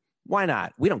big room. Why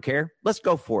not? We don't care. Let's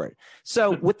go for it.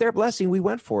 So with their blessing, we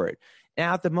went for it.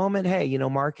 Now at the moment, hey,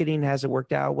 marketing hasn't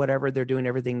worked out, whatever. They're doing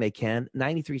everything they can.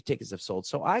 93 tickets have sold.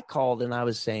 So I called and I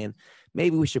was saying,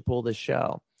 maybe we should pull this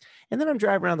show. And then I'm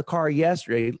driving around the car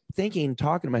yesterday talking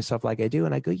to myself like I do.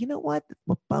 And I go, you know what?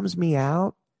 What bums me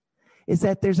out is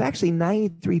that there's actually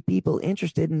 93 people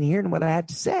interested in hearing what I had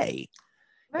to say.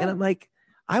 Right. And I'm like,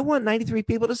 I want 93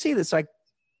 people to see this. Like,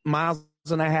 Miles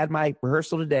and I had my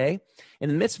rehearsal today. And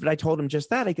in the midst of it, I told him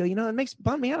just that. I go, it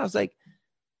bummed me out. I was like,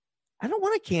 I don't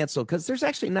want to cancel because there's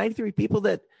actually 93 people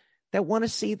that want to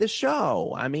see the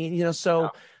show. I mean,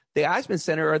 so the Eisman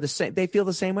Center are the same. They feel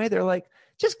the same way. They're like,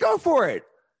 just go for it.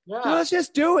 Yeah. Let's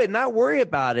just do it, not worry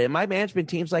about it. And my management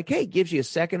team's like, hey, gives you a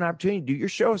second opportunity to do your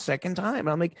show a second time. And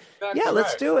I'm like,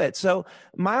 let's do it. So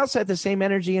Miles had the same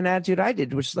energy and attitude I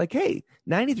did, which is like, hey,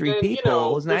 93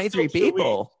 people is 93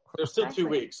 people. There's still 2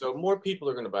 weeks, so more people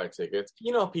are going to buy tickets.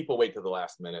 People wait to the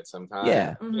last minute sometimes.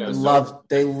 Yeah,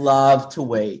 they love to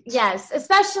wait. Yes,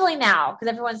 especially now because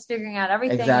everyone's figuring out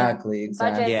everything. Exactly.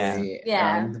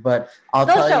 Yeah. But I'll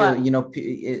tell you,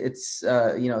 it's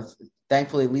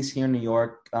thankfully, at least here in New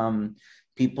York,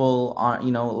 people aren't,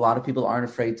 a lot of people aren't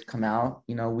afraid to come out.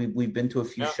 We've been to a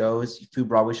few shows, a few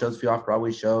Broadway shows, a few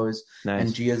off-Broadway shows. Nice.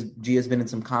 And Gia's been in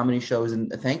some comedy shows,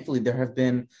 and thankfully there have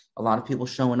been a lot of people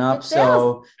showing up.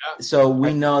 So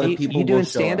we know that people. You doing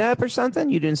stand-up or something?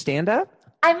 You doing stand-up?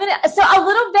 A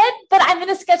little bit, but I'm in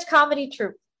a sketch comedy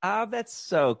troupe. Oh, that's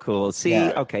so cool. See,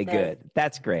 okay, good.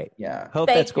 That's great. Yeah. Hope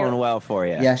that's going well for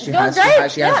you. Yeah, she has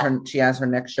her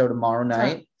next show tomorrow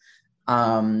night.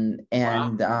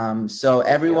 So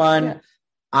everyone,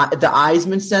 the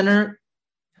Eisman Center,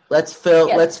 let's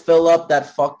fill up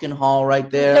that fucking hall right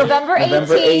there. November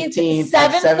 18th,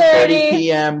 7:30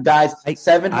 p.m. Guys,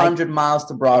 700 miles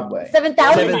to Broadway.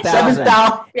 7,000.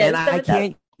 7,000. And I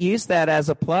can't use that as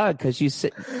a plug because you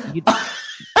did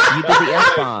the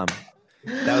F-bomb.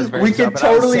 That was very. We can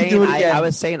totally do it again. I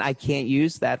was saying I can't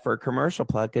use that for a commercial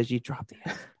plug because you dropped the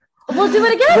F. We'll do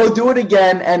it again. We'll do it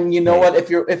again, and you know what?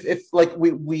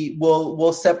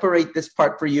 We'll separate this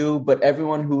part for you, but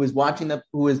everyone who is watching or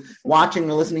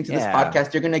listening to this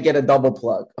podcast, you're going to get a double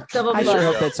plug. I sure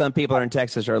hope that some people are in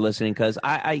Texas are listening because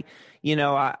I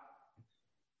don't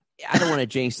want to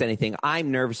jinx anything.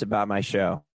 I'm nervous about my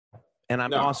show, and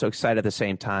I'm also excited at the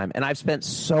same time. And I've spent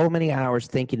so many hours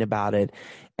thinking about it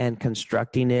and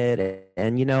constructing it.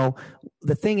 And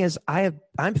the thing is, I'm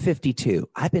 52.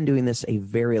 I've been doing this a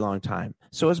very long time.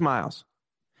 So is Miles.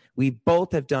 We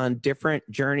both have done different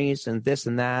journeys and this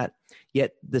and that,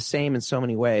 yet the same in so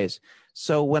many ways.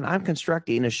 So when I'm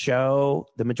constructing a show,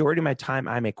 the majority of my time,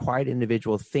 I'm a quiet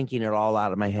individual thinking it all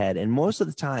out of my head. And most of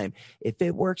the time, if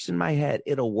it works in my head,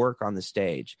 it'll work on the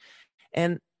stage.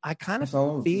 And I kind of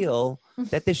feel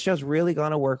that this show's really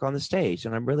going to work on the stage.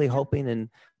 And I'm really hoping and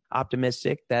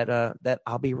optimistic that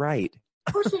I'll be right.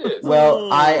 Of course it is.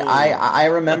 Well, I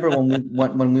remember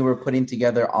when we were putting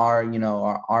together our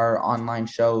online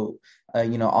show,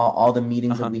 all the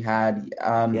meetings that we had,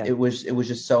 it was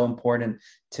just so important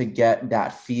to get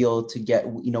that feel, to get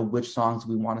which songs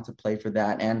we wanted to play for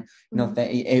that, and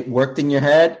it worked in your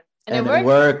head, and it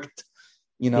worked.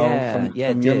 From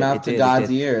your mouth to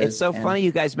God's ears. It's so funny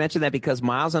you guys mentioned that because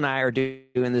Miles and I are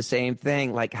doing the same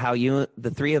thing, like how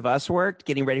the three of us worked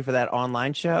getting ready for that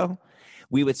online show.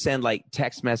 We would send like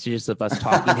text messages of us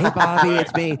talking. Hey, Bobby,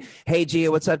 it's me. Hey,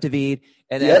 Gia, what's up, David?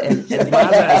 And Miles and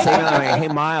I say, like, hey,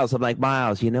 Miles. I'm like,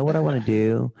 Miles, you know what I want to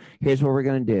do? Here's what we're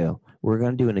going to do. We're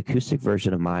going to do an acoustic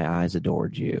version of My Eyes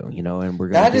Adored You, and we're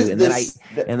going to do it.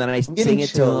 And then I sing it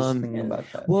to him.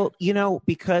 Well,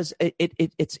 because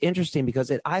it's interesting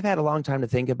because I've had a long time to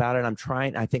think about it.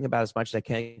 I think about it as much as I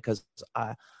can because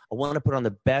I want to put on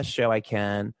the best show I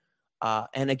can.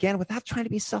 And again, without trying to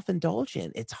be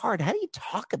self-indulgent, it's hard. How do you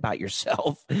talk about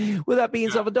yourself without being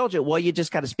self-indulgent? Well, you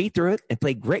just got to speed through it and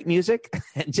play great music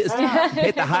and just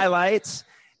hit the highlights.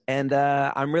 And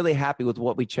I'm really happy with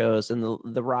what we chose. And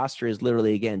the roster is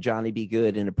literally, again, Johnny B.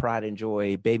 Good, Into Pride and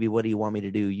Joy, Baby, What Do You Want Me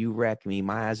to Do? You Wreck Me,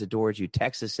 My Eyes Adored You,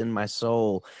 Texas in My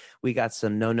Soul. We got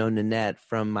some No No Nanette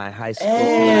from my high school.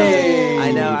 Hey.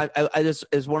 I know. I just,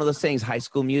 it's one of those things, High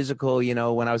School Musical,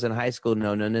 when I was in high school,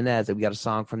 No No Nanette. We got a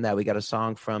song from that. We got a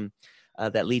song from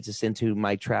that leads us into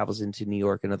my travels into New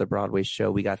York, another Broadway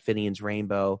show. We got Finian's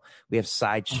Rainbow. We have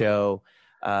Sideshow.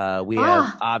 We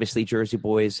have obviously Jersey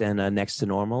Boys and Next to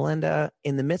Normal. And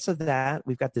in the midst of that,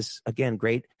 we've got this, again,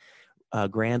 great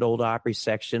Grand Ole Opry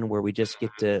section where we just get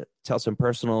to tell some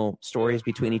personal stories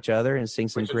between each other and sing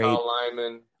some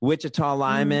Wichita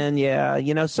Lineman.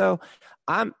 Yeah. So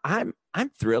I'm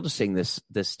thrilled to sing this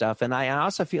stuff. And I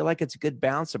also feel like it's a good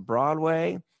balance of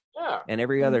Broadway and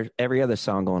every other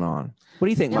song going on. What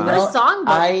do you think, Miles? Song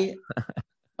go ahead.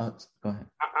 I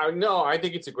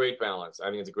think it's a great balance.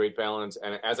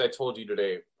 And as I told you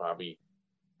today, Bobby,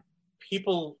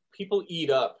 people eat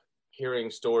up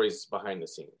hearing stories behind the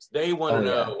scenes. They want to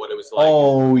know what it was like.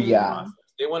 Oh, yeah.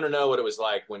 They want to know what it was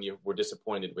like when you were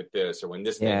disappointed with this or when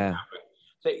this thing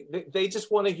happened. They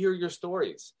just want to hear your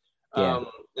stories. Yeah.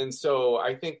 And so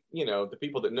I think, the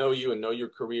people that know you and know your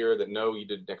career, that know you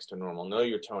did Next to Normal, know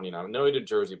your Tony now, know you did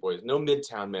Jersey Boys, know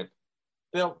Midtown Men,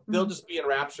 they'll just be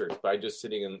enraptured by just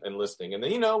sitting and listening. And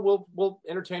then, we'll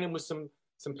entertain them with some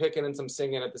picking and some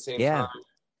singing at the same time.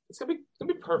 It's gonna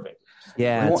be perfect.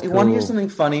 Yeah. You want to hear something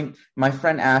funny? My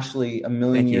friend Ashley a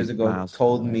million years ago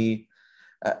told me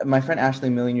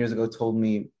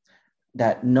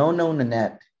that No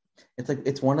Nanette,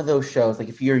 it's one of those shows, like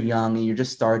if you're young and you're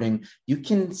just starting, you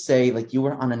can say like you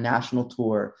were on a national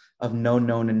tour of No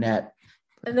Nanette.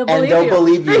 And they'll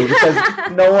believe you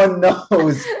because no one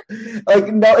knows.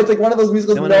 It's like one of those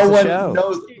musicals no one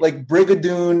knows. Like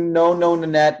Brigadoon, No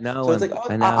Nanette. It's like,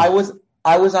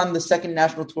 I was on the second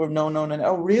national tour of No Nanette.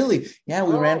 Oh, really? Yeah,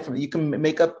 we ran from. You can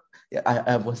make up. Yeah,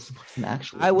 I wasn't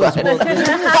actually. I was. And there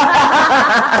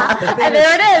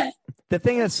it is. The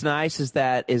thing that's nice is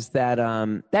that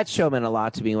that show meant a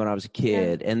lot to me when I was a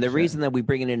kid, and the reason that we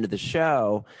bring it into the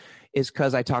show is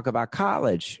because I talk about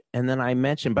college, and then I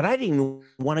mentioned, but I didn't even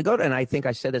want to go to, and I think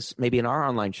I said this maybe in our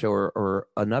online show or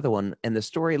another one, and the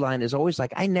storyline is always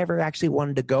like, I never actually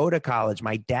wanted to go to college.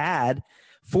 My dad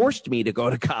forced me to go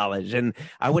to college, and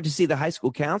I went to see the high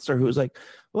school counselor who was like,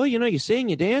 well, you sing,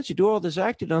 you dance, you do all this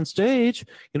acting on stage,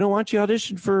 why don't you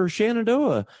audition for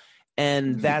Shenandoah?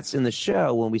 And that's in the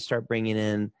show when we start bringing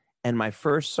in, and my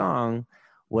first song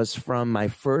was from my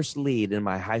first lead in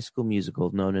my high school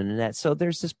musical, No Nanette. So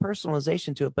there's this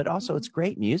personalization to it, but also it's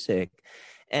great music.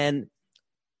 And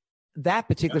that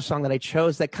particular song that I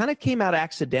chose, that kind of came out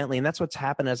accidentally, and that's what's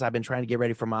happened as I've been trying to get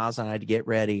ready for Miles, and I had to get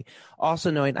ready.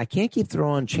 Also knowing I can't keep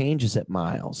throwing changes at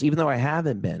Miles, even though I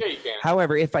haven't been. Yeah, you can.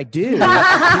 However, if I do,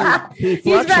 he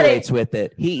fluctuates with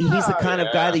it. He's the kind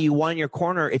of guy that you want in your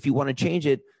corner. If you want to change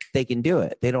it, they can do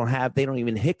it. They don't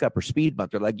even hiccup or speed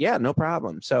bump. They're like, yeah, no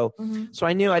problem. So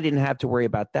I knew I didn't have to worry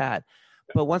about that.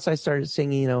 But once I started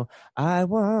singing, I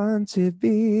want to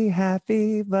be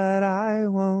happy, but I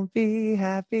won't be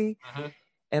happy.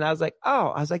 And I was like,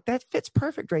 that fits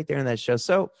perfect right there in that show.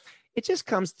 So it just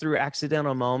comes through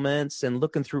accidental moments and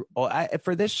looking through.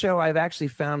 For this show, I've actually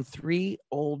found 3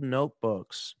 old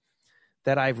notebooks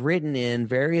that I've written in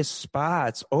various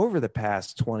spots over the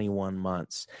past 21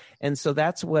 months. And so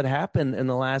that's what happened in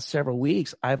the last several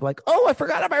weeks. I've like, I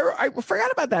forgot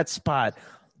about that spot.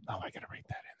 Oh, I got to write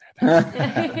that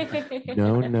in there.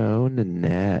 No,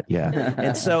 Nanette. Yeah.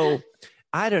 And so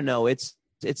I don't know. It's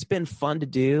been fun to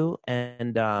do.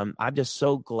 And I'm just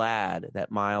so glad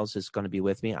that Miles is going to be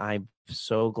with me. I'm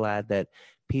so glad that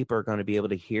people are going to be able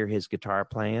to hear his guitar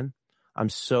playing. I'm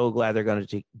so glad they're going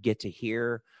to get to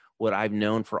hear what I've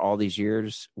known for all these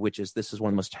years, which is this is one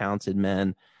of the most talented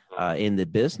men in the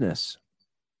business.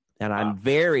 And I'm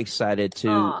very excited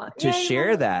to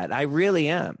share that. I really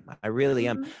am.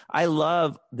 I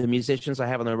love the musicians I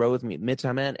have on the road with me,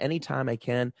 Midtown Men. Anytime I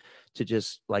can to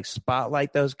just like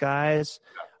spotlight those guys,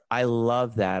 I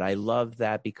love that. I love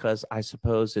that because I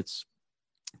suppose it's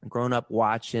grown up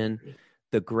watching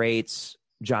the greats,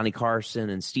 Johnny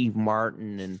Carson and Steve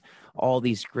Martin and all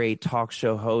these great talk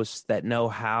show hosts that know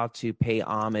how to pay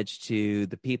homage to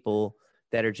the people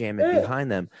that are jamming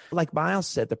behind them. Like Miles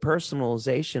said, the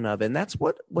personalization of it. And that's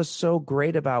what was so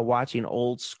great about watching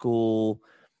old school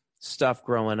stuff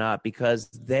growing up, because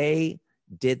they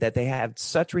did that. They had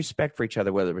such respect for each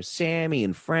other, whether it was Sammy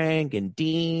and Frank and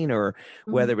Dean, or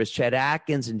whether it was Chet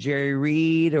Atkins and Jerry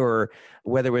Reed, or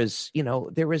whether it was,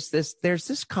 there's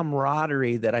this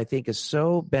camaraderie that I think is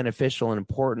so beneficial and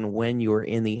important when you're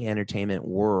in the entertainment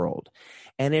world.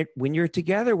 And when you're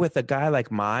together with a guy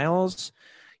like Miles,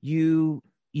 you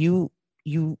want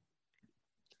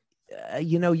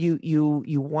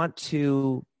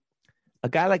to, a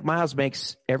guy like Miles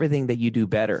makes everything that you do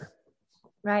better.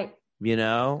 Right.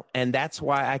 And that's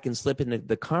why I can slip into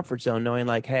the comfort zone knowing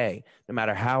like, hey, no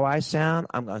matter how I sound,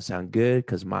 I'm going to sound good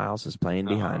because Miles is playing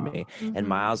behind me and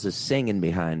Miles is singing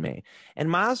behind me. And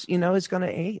Miles, is going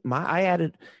to,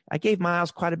 I gave Miles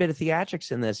quite a bit of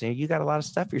theatrics in this. You got a lot of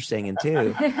stuff you're singing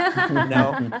too.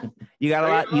 You got a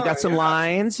lot, you got some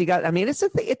lines,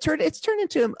 it's turned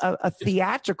into a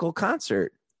theatrical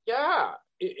concert. Yeah,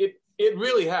 it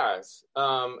really has.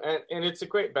 And it's a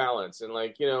great balance. And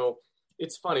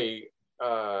it's funny,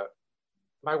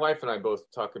 my wife and I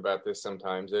both talk about this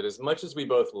sometimes, that as much as we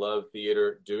both love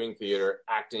theater, doing theater,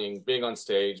 acting, being on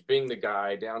stage, being the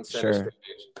guy down center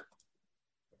stage,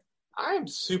 I am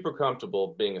super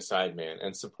comfortable being a sideman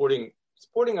and supporting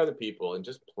other people and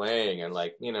just playing. And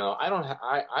I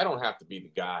don't have to be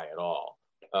the guy at all.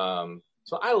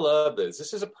 So I love this.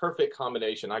 This is a perfect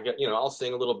combination. I'll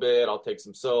sing a little bit. I'll take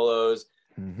some solos.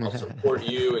 I'll support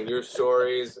you and your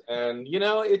stories. And,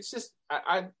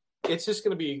 it's just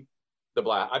going to be the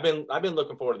blast. I've been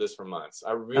looking forward to this for months.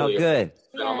 I really good.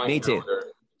 Been on my Me too.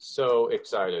 So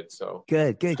excited. So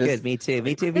good. Me too.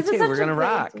 We're gonna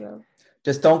rock.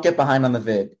 Just don't get behind on the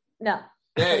vid. No.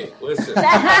 Hey, listen.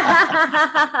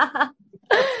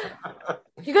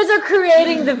 You guys are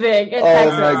creating the vid.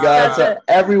 Oh my God! So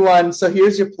everyone, so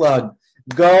here's your plug.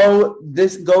 Go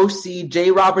see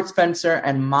J. Robert Spencer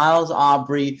and Miles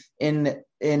Aubrey in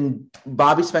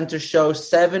Bobby Spencer's show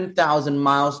 7,000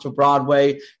 Miles to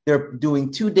Broadway. They're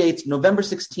doing 2 dates, November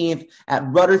 16th at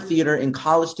Rudder Theater in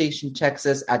College Station,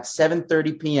 Texas at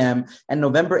 7:30 p.m. and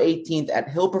November 18th at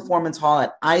Hill Performance Hall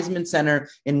at Eisman Center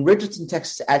in Richardson,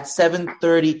 Texas at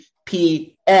 7:30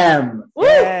 p.m.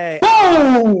 Yay.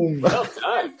 Boom! Well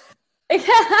done.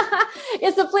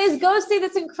 Yeah, so please go see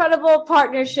this incredible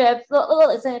partnership.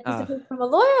 It's a from a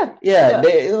lawyer. Yeah,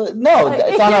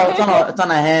 it's on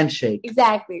a handshake.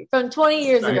 Exactly, from 20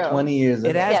 years ago. 20 years ago.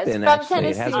 It has been actually.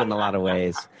 Tennessee. It has been in a lot of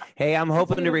ways. Hey, I'm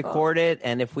hoping to record it,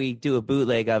 and if we do a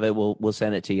bootleg of it, we'll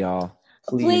send it to y'all.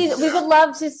 Please, we would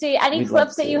love to see any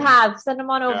clips that you have. Send them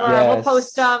on over. Yes. We'll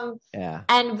post them. Yeah.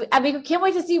 And I mean, can't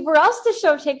wait to see where else the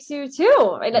show takes you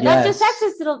too. Yes. Not just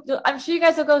Texas. I'm sure you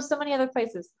guys will go so many other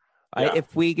places.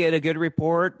 If we get a good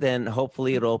report, then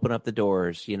hopefully it'll open up the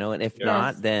doors, and if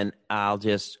not, then I'll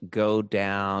just go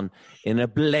down in a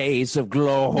blaze of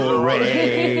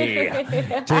glory.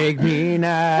 Take me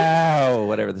now.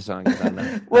 Whatever the song is. I don't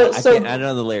know. Well, I don't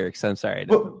know the lyrics. I'm sorry.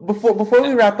 Before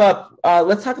we wrap up,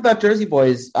 let's talk about Jersey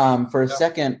Boys for a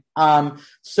second.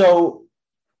 So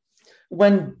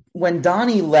when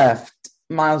Donnie left,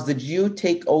 Miles, did you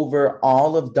take over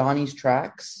all of Donnie's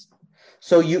tracks?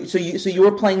 So you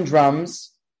were playing drums,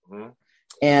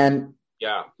 and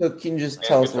so can you just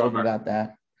tell us a little bit about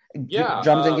that? Yeah,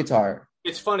 drums and guitar.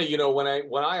 It's funny, when I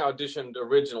auditioned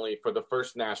originally for the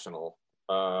first national,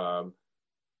 and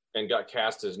got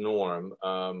cast as Norm.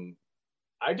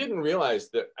 I didn't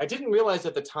realize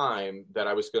at the time that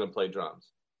I was going to play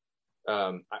drums.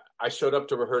 I showed up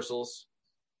to rehearsals,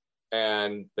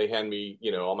 and they hand me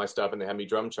all my stuff, and they had me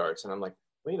drum charts, and I'm like,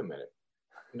 wait a minute,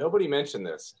 nobody mentioned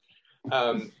this.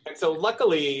 And so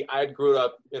luckily I grew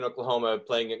up in Oklahoma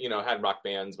playing, had rock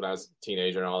bands when I was a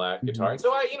teenager and all that guitar. And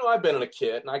so I've been in a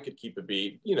kit and I could keep a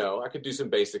beat, I could do some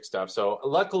basic stuff. So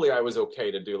luckily I was okay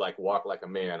to do like Walk Like a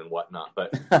Man and whatnot.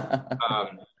 But,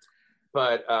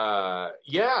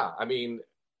 I mean,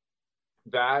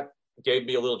 that gave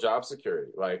me a little job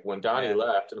security. Like when Donnie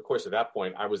left, and of course at that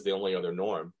point I was the only other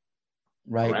Norm.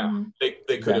 Right. Around. They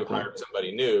could have hired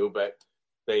somebody new, but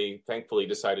they thankfully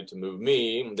decided to move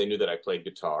me. They knew that I played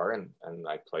guitar and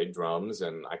I played drums,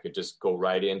 and I could just go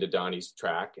right into Donnie's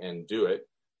track and do it.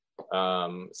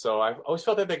 So I always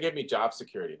felt that they gave me job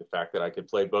security, the fact that I could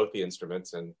play both the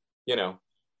instruments and,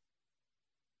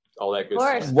 all that good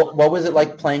stuff. What was it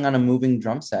like playing on a moving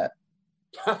drum set?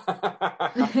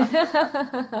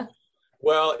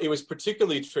 Well, it was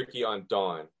particularly tricky on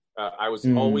Dawn. I was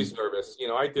always nervous.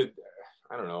 I did,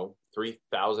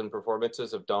 3,000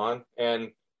 performances of Dawn,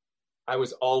 and I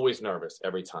was always nervous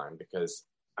every time because,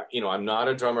 I'm not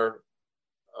a drummer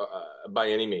by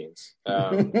any means.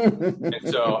 And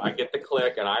so I get the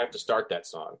click and I have to start that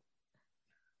song.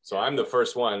 So I'm the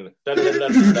first one. And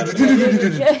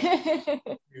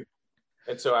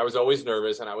so I was always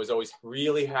nervous, and I was always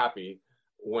really happy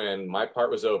when my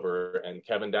part was over and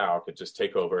Kevin Dow could just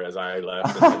take over as I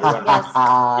left.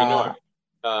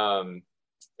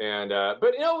 And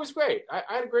but it was great. I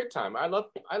had a great time. I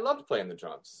loved playing the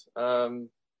drums. Now,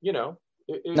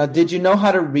 did you know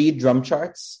how to read drum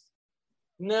charts?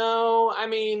 No, I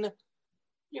mean,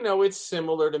 it's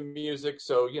similar to music,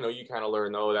 so you kind of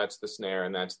learn. Oh, that's the snare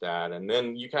and that's that, and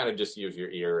then you kind of just use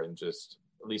your ear and just.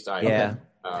 At least I. Yeah.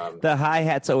 The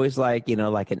hi-hat's always like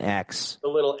an X. The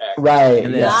little X. Right.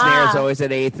 And the snare's always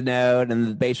at eighth note, and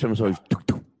the bass drum's always.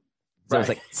 So it's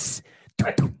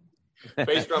like.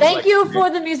 Thank you for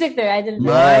the music there. I didn't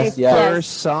know.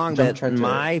 First song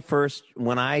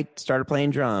when I started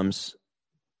playing drums,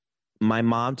 my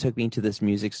mom took me to this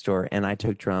music store, and I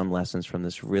took drum lessons from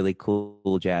this really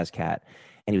cool jazz cat.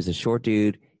 And he was a short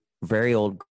dude, very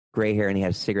old, gray hair, and he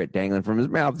had a cigarette dangling from his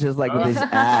mouth, just like with his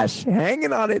ash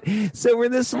hanging on it. So we're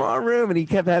in this small room, and he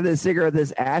kept having this cigarette with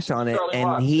this ash on it,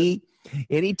 and he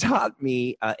taught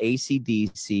me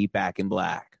AC/DC Back in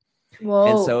Black. Whoa.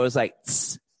 And so it was like.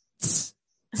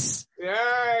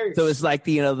 Yes. So it's like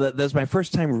that was my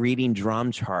first time reading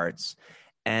drum charts,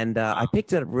 and I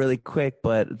picked it up really quick.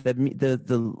 But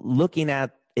the looking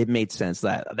at it made sense.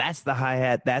 That's the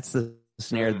hi-hat, that's the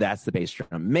snare, that's the bass drum.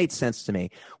 It made sense to me.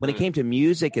 When it came to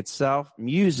music itself,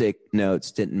 music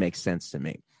notes didn't make sense to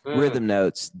me. Rhythm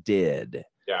notes did.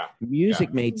 Yeah.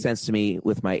 Music made sense to me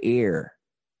with my ear.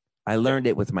 I learned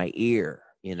it with my ear,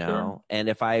 you know, Sure.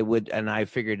 and I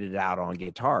figured it out on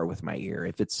guitar with my ear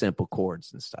if it's simple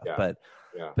chords and stuff. Yeah. But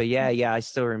I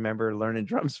still remember learning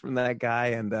drums from that guy,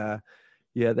 and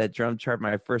that drum chart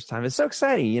my first time. It's so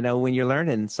exciting, you know, when you're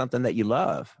learning something that you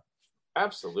love.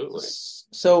 Absolutely.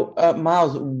 So,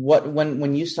 Miles,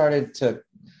 when you started to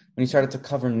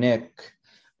cover Nick,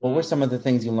 what were some of the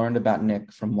things you learned about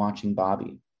Nick from watching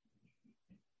Bobby?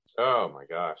 Oh my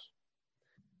gosh.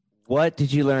 What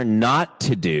did you learn not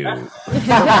to do from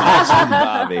watching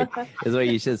Bobby? Is what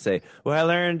you should say. Well, I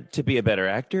learned to be a better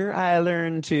actor. I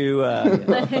learned to.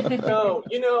 No,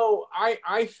 you know,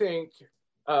 I think.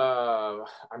 I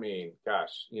mean,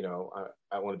 gosh, you know,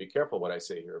 I want to be careful what I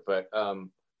say here, but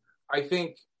I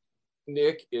think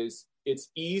Nick it's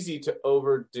easy to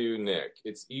overdo Nick.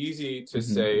 It's easy to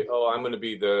say, oh, I'm going to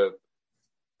be the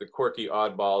quirky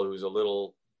oddball who's a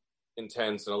little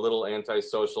intense and a little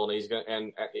antisocial,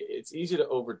 and it's easy to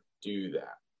overdo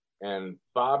that. And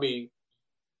Bobby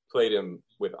played him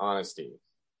with honesty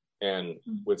and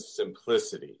with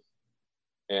simplicity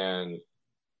and,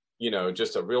 you know,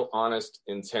 just a real honest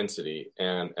intensity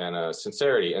and a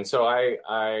sincerity. And so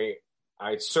I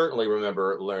certainly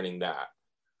remember learning that.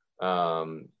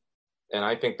 And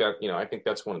I think that, you know,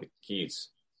 that's one of the keys,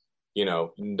 you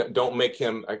know, don't make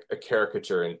him a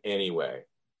caricature in any way.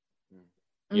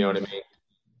 You know what I mean?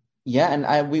 Yeah.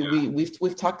 And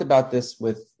we've talked about this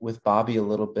with Bobby a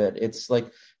little bit. It's like,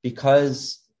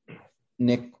 because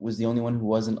Nick was the only one who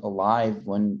wasn't alive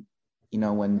when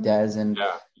Des and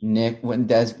Nick, when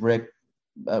Des, Rick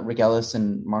Ellis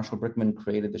and Marshall Brickman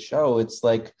created the show, it's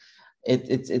like,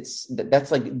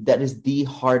 that is the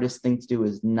hardest thing to do,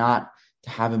 is not to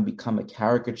have him become a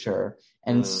caricature,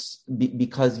 and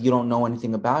because you don't know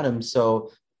anything about him.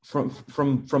 So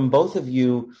from both of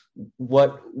you,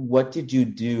 what did you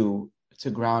do to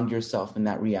ground yourself in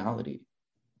that reality?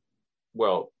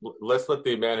 Well, let's let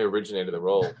the man who originated the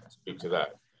role speak to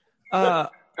that.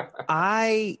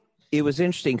 It was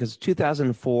interesting because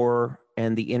 2004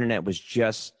 and the internet was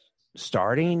just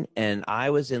starting, and I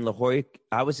was in La Jolla.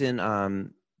 I was in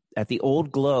at the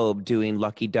Old Globe doing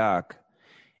Lucky Duck,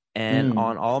 and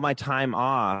on all my time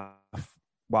off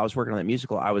while I was working on that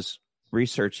musical, I was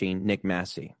researching Nick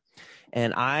Massey,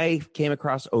 and I came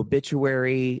across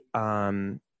obituaries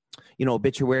and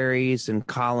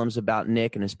columns about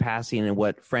Nick and his passing, and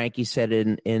what Frankie said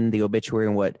in the obituary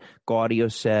and what Gaudio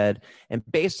said. And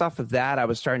based off of that, I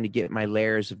was starting to get my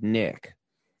layers of Nick.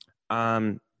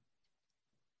 And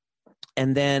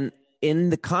then in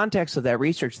the context of that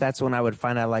research, that's when I would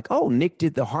find out, like, oh, Nick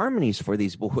did the harmonies for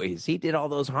these boys. He did all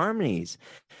those harmonies.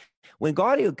 When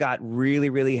Gaudio got really,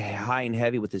 really high and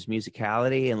heavy with his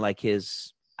musicality and like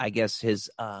his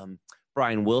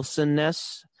Brian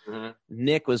Wilson-ness,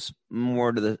 Nick was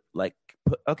more to the like,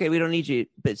 okay, we don't need you,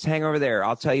 but hang over there.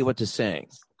 I'll tell you what to sing.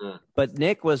 But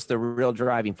Nick was the real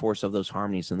driving force of those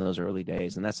harmonies in those early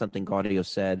days. And that's something Gaudio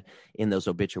said in those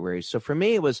obituaries. So for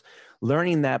me, it was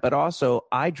learning that, but also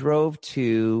I drove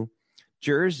to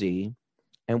Jersey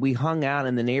and we hung out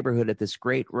in the neighborhood at this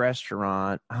great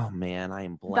restaurant. Oh man, I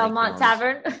am blanking. Belmont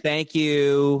Tavern. Thank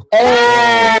you.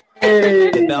 Hey!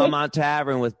 The Belmont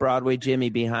Tavern with Broadway Jimmy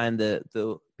behind the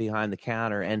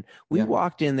counter. And we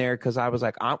walked in there because I was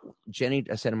like, Jenny,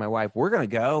 I said to my wife, we're going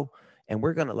to go and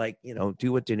we're going to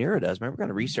do what De Niro does. Man, we're going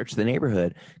to research the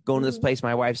neighborhood, go into this place.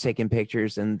 My wife's taking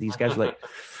pictures and these guys are like,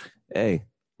 hey,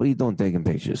 what are you doing taking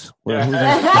pictures? Who's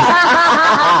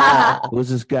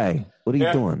this guy? What are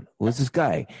you doing? Who's this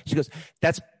guy? She goes,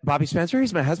 that's Bobby Spencer.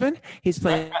 He's my husband. He's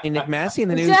playing Nick Massey in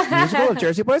the new musical of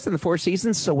Jersey Boys in the Four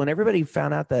Seasons. So when everybody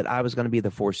found out that I was going to be the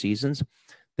Four Seasons,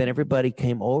 then everybody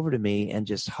came over to me and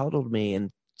just huddled me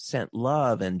and sent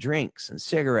love and drinks and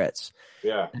cigarettes.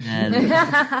 Yeah.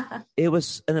 And it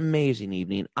was an amazing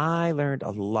evening. I learned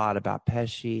a lot about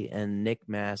Pesci and Nick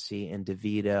Massey and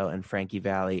DeVito and Frankie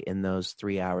Valli in those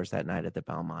 3 hours that night at the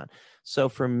Belmont. So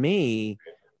for me,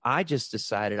 I just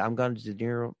decided I'm going to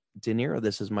De Niro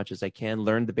this as much as I can,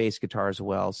 learn the bass guitar as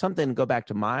well. Something to go back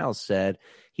to Miles said,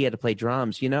 he had to play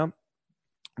drums. You know,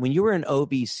 when you were an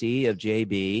OBC of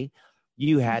JB,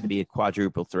 you had to be a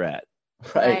quadruple threat.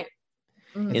 Right.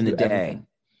 In the day.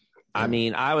 I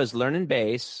mean, I was learning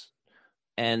bass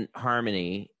and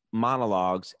harmony,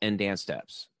 monologues, and dance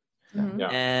steps. Mm-hmm. Yeah.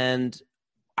 And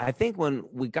I think when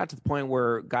we got to the point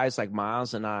where guys like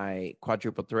Miles and I,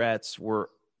 quadruple threats, were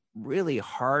really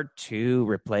hard to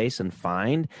replace and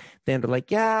find, then they're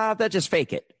like, yeah, they'll just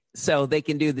fake it. So they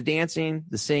can do the dancing,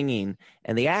 the singing,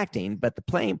 and the acting, but the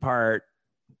playing part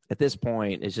at this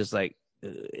point is just like,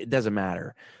 it doesn't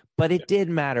matter. But it did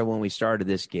matter when we started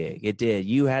this gig. It did.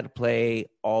 You had to play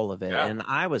all of it. Yeah. And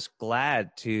I was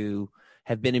glad to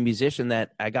have been a musician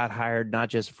that I got hired not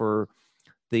just for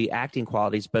the acting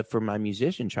qualities, but for my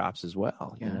musician chops as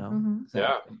well. You know,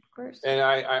 yeah, of course. And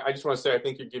I just want to say, I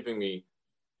think you're giving me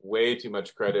way too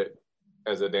much credit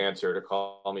as a dancer to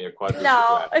call me a quadruple.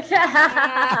 No, I'm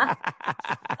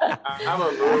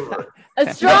a mover.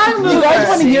 A strong mover. You guys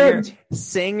want to hear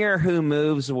singer who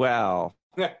moves well?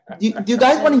 do you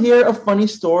guys want to hear a funny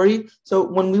story? So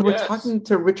when we were talking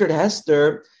to Richard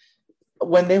Hester,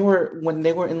 when they were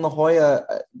in La Jolla,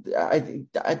 I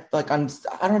don't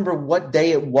remember what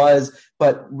day it was,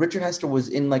 but Richard Hester was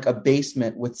in like a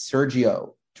basement with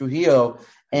Sergio Trujillo,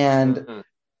 and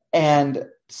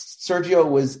Sergio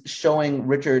was showing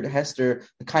Richard Hester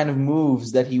the kind of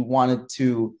moves that he wanted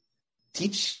to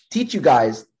teach you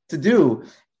guys to do.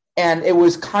 And it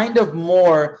was kind of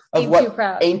more of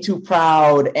Ain't Too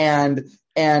Proud and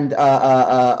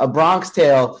a Bronx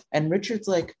Tale. And Richard's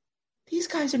like, these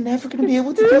guys are never going to be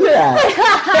able to do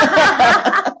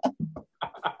that.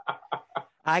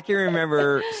 I can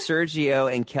remember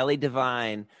Sergio and Kelly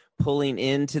Devine pulling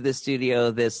into the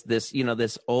studio this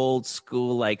old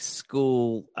school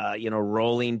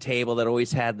rolling table that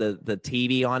always had the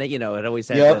TV on it. It always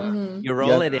had you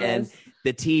roll it in,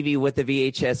 the TV with the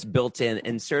VHS built in,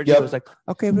 and Sergio was like,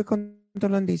 okay, we're going to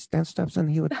learn these dance steps, and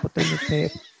he would put them in the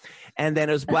tape. And then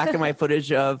it was black and white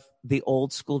footage of the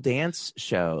old school dance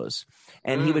shows.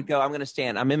 And he would go, I'm going to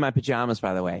stand. I'm in my pajamas,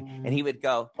 by the way. And he would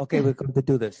go, okay, we're going to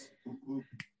do this.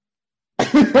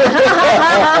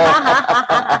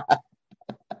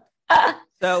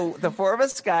 So the four of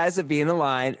us guys would be in the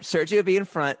line. Sergio would be in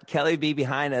front. Kelly would be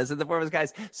behind us. And the four of us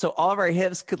guys. So all of our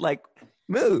hips could like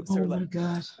move. So oh, my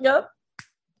gosh. Yep.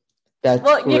 That's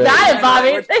well, great. You got it,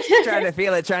 Bobby. trying to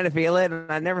feel it.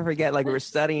 And I never forget, like, we were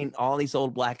studying all these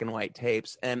old black and white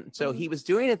tapes. And so he was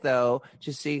doing it, though,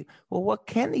 to see, well, what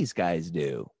can these guys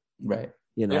do? Right.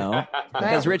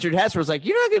 Because Richard Hester was like,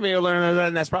 you're not going to be able to learn that.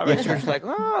 And that's probably Richard's like,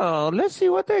 oh, let's see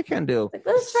what they can do.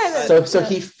 Let's try that. So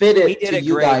he fit it to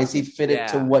you guys. He fit it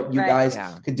to what you guys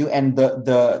could do. And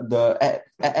the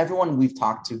everyone we've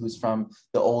talked to who's from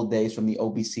the old days, from the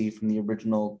OBC, from the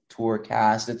original tour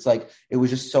cast, it's like, it was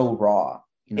just so raw.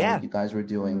 What you guys were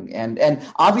doing, and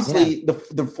obviously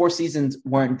the Four Seasons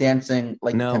weren't dancing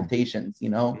like Temptations,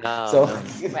 No.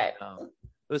 Right. No.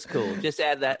 It was cool. Just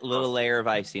add that little layer of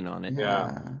icing on it.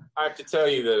 Yeah. I have to tell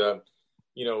you that,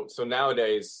 so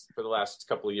nowadays, for the last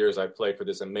couple of years, I've played for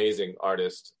this amazing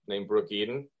artist named Brooke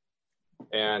Eden.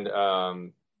 And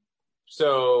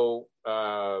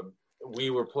we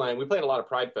played a lot of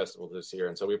Pride festivals this year.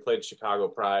 And so we played Chicago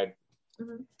Pride.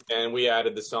 Mm-hmm. And we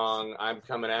added the song I'm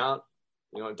Coming Out.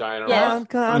 Diana Ross. I'm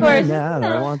coming out.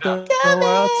 I want the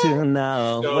world to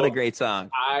know. So what a great song.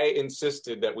 I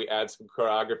insisted that we add some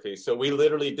choreography. So we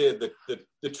literally did the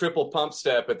triple pump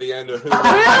step at the end of Who the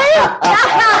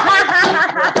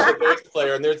bass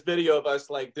player, and there's video of us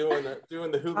like doing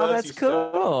the Who Loves You cool.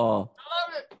 stuff.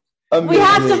 I love it. Amazing. We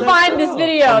have to find this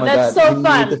video. That's so fun.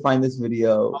 We need to find this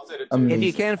video. If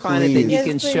you can find it, then you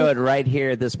can show it right here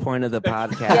at this point of the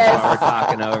podcast while we're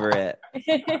talking over it.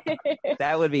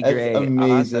 That would be great. That's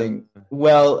amazing. Awesome.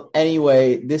 Well,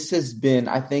 anyway,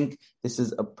 I think this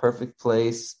is a perfect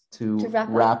place to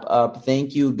wrap up.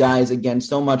 Thank you guys again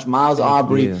so much. Miles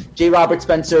Aubrey, J. Robert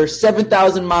Spencer,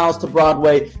 7,000 Miles to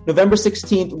Broadway, November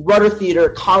 16th, Rudder Theater,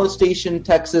 College Station,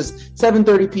 Texas,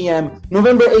 7:30 p.m.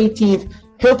 November 18th,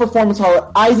 Hill Performance Hall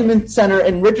at Eisenman Center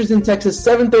in Richardson, Texas,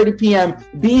 7:30 p.m.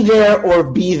 Be there or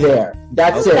be there.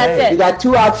 That's it. You got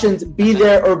two options, be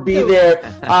there or be there.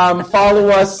 Follow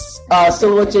us,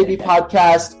 Silhouette JB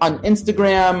Podcast on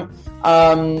Instagram.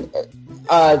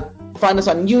 Find us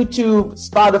on YouTube,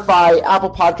 Spotify,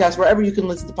 Apple Podcasts, wherever you can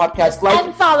listen to podcasts.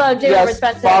 And follow J. Robert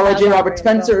Spencer. Follow J. Robert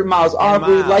Spencer, Miles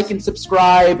Aubrey. Like and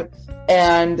subscribe.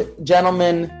 And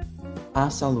gentlemen,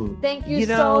 salud. Thank you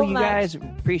so much. You guys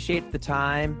appreciate the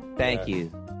time. Thank you.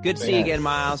 Good to see you again,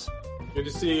 Miles. Good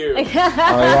to see you. All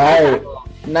right.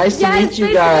 Nice to meet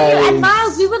you guys. And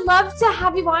Miles, we would love to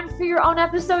have you on for your own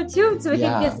episode too, so we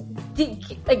can just deep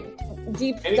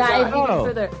dive even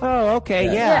further. Oh,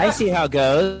 okay. Yeah, I see how it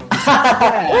goes. Hey,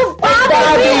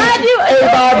 Bobby,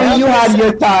 you had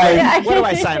your time. Where do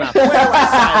I sign up?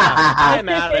 I'm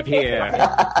out of here.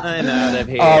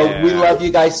 We love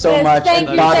you guys so much. Thank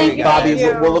you, Bobby,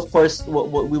 we'll of course,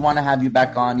 we want to have you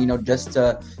back on, just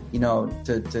to,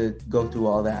 to go through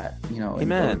all that,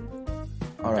 Amen.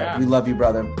 All right. We love you,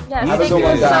 brother. Yes, have thank a good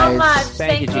one, you guys. so much.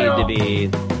 Thank you, Gene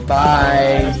David.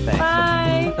 Bye.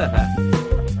 Bye.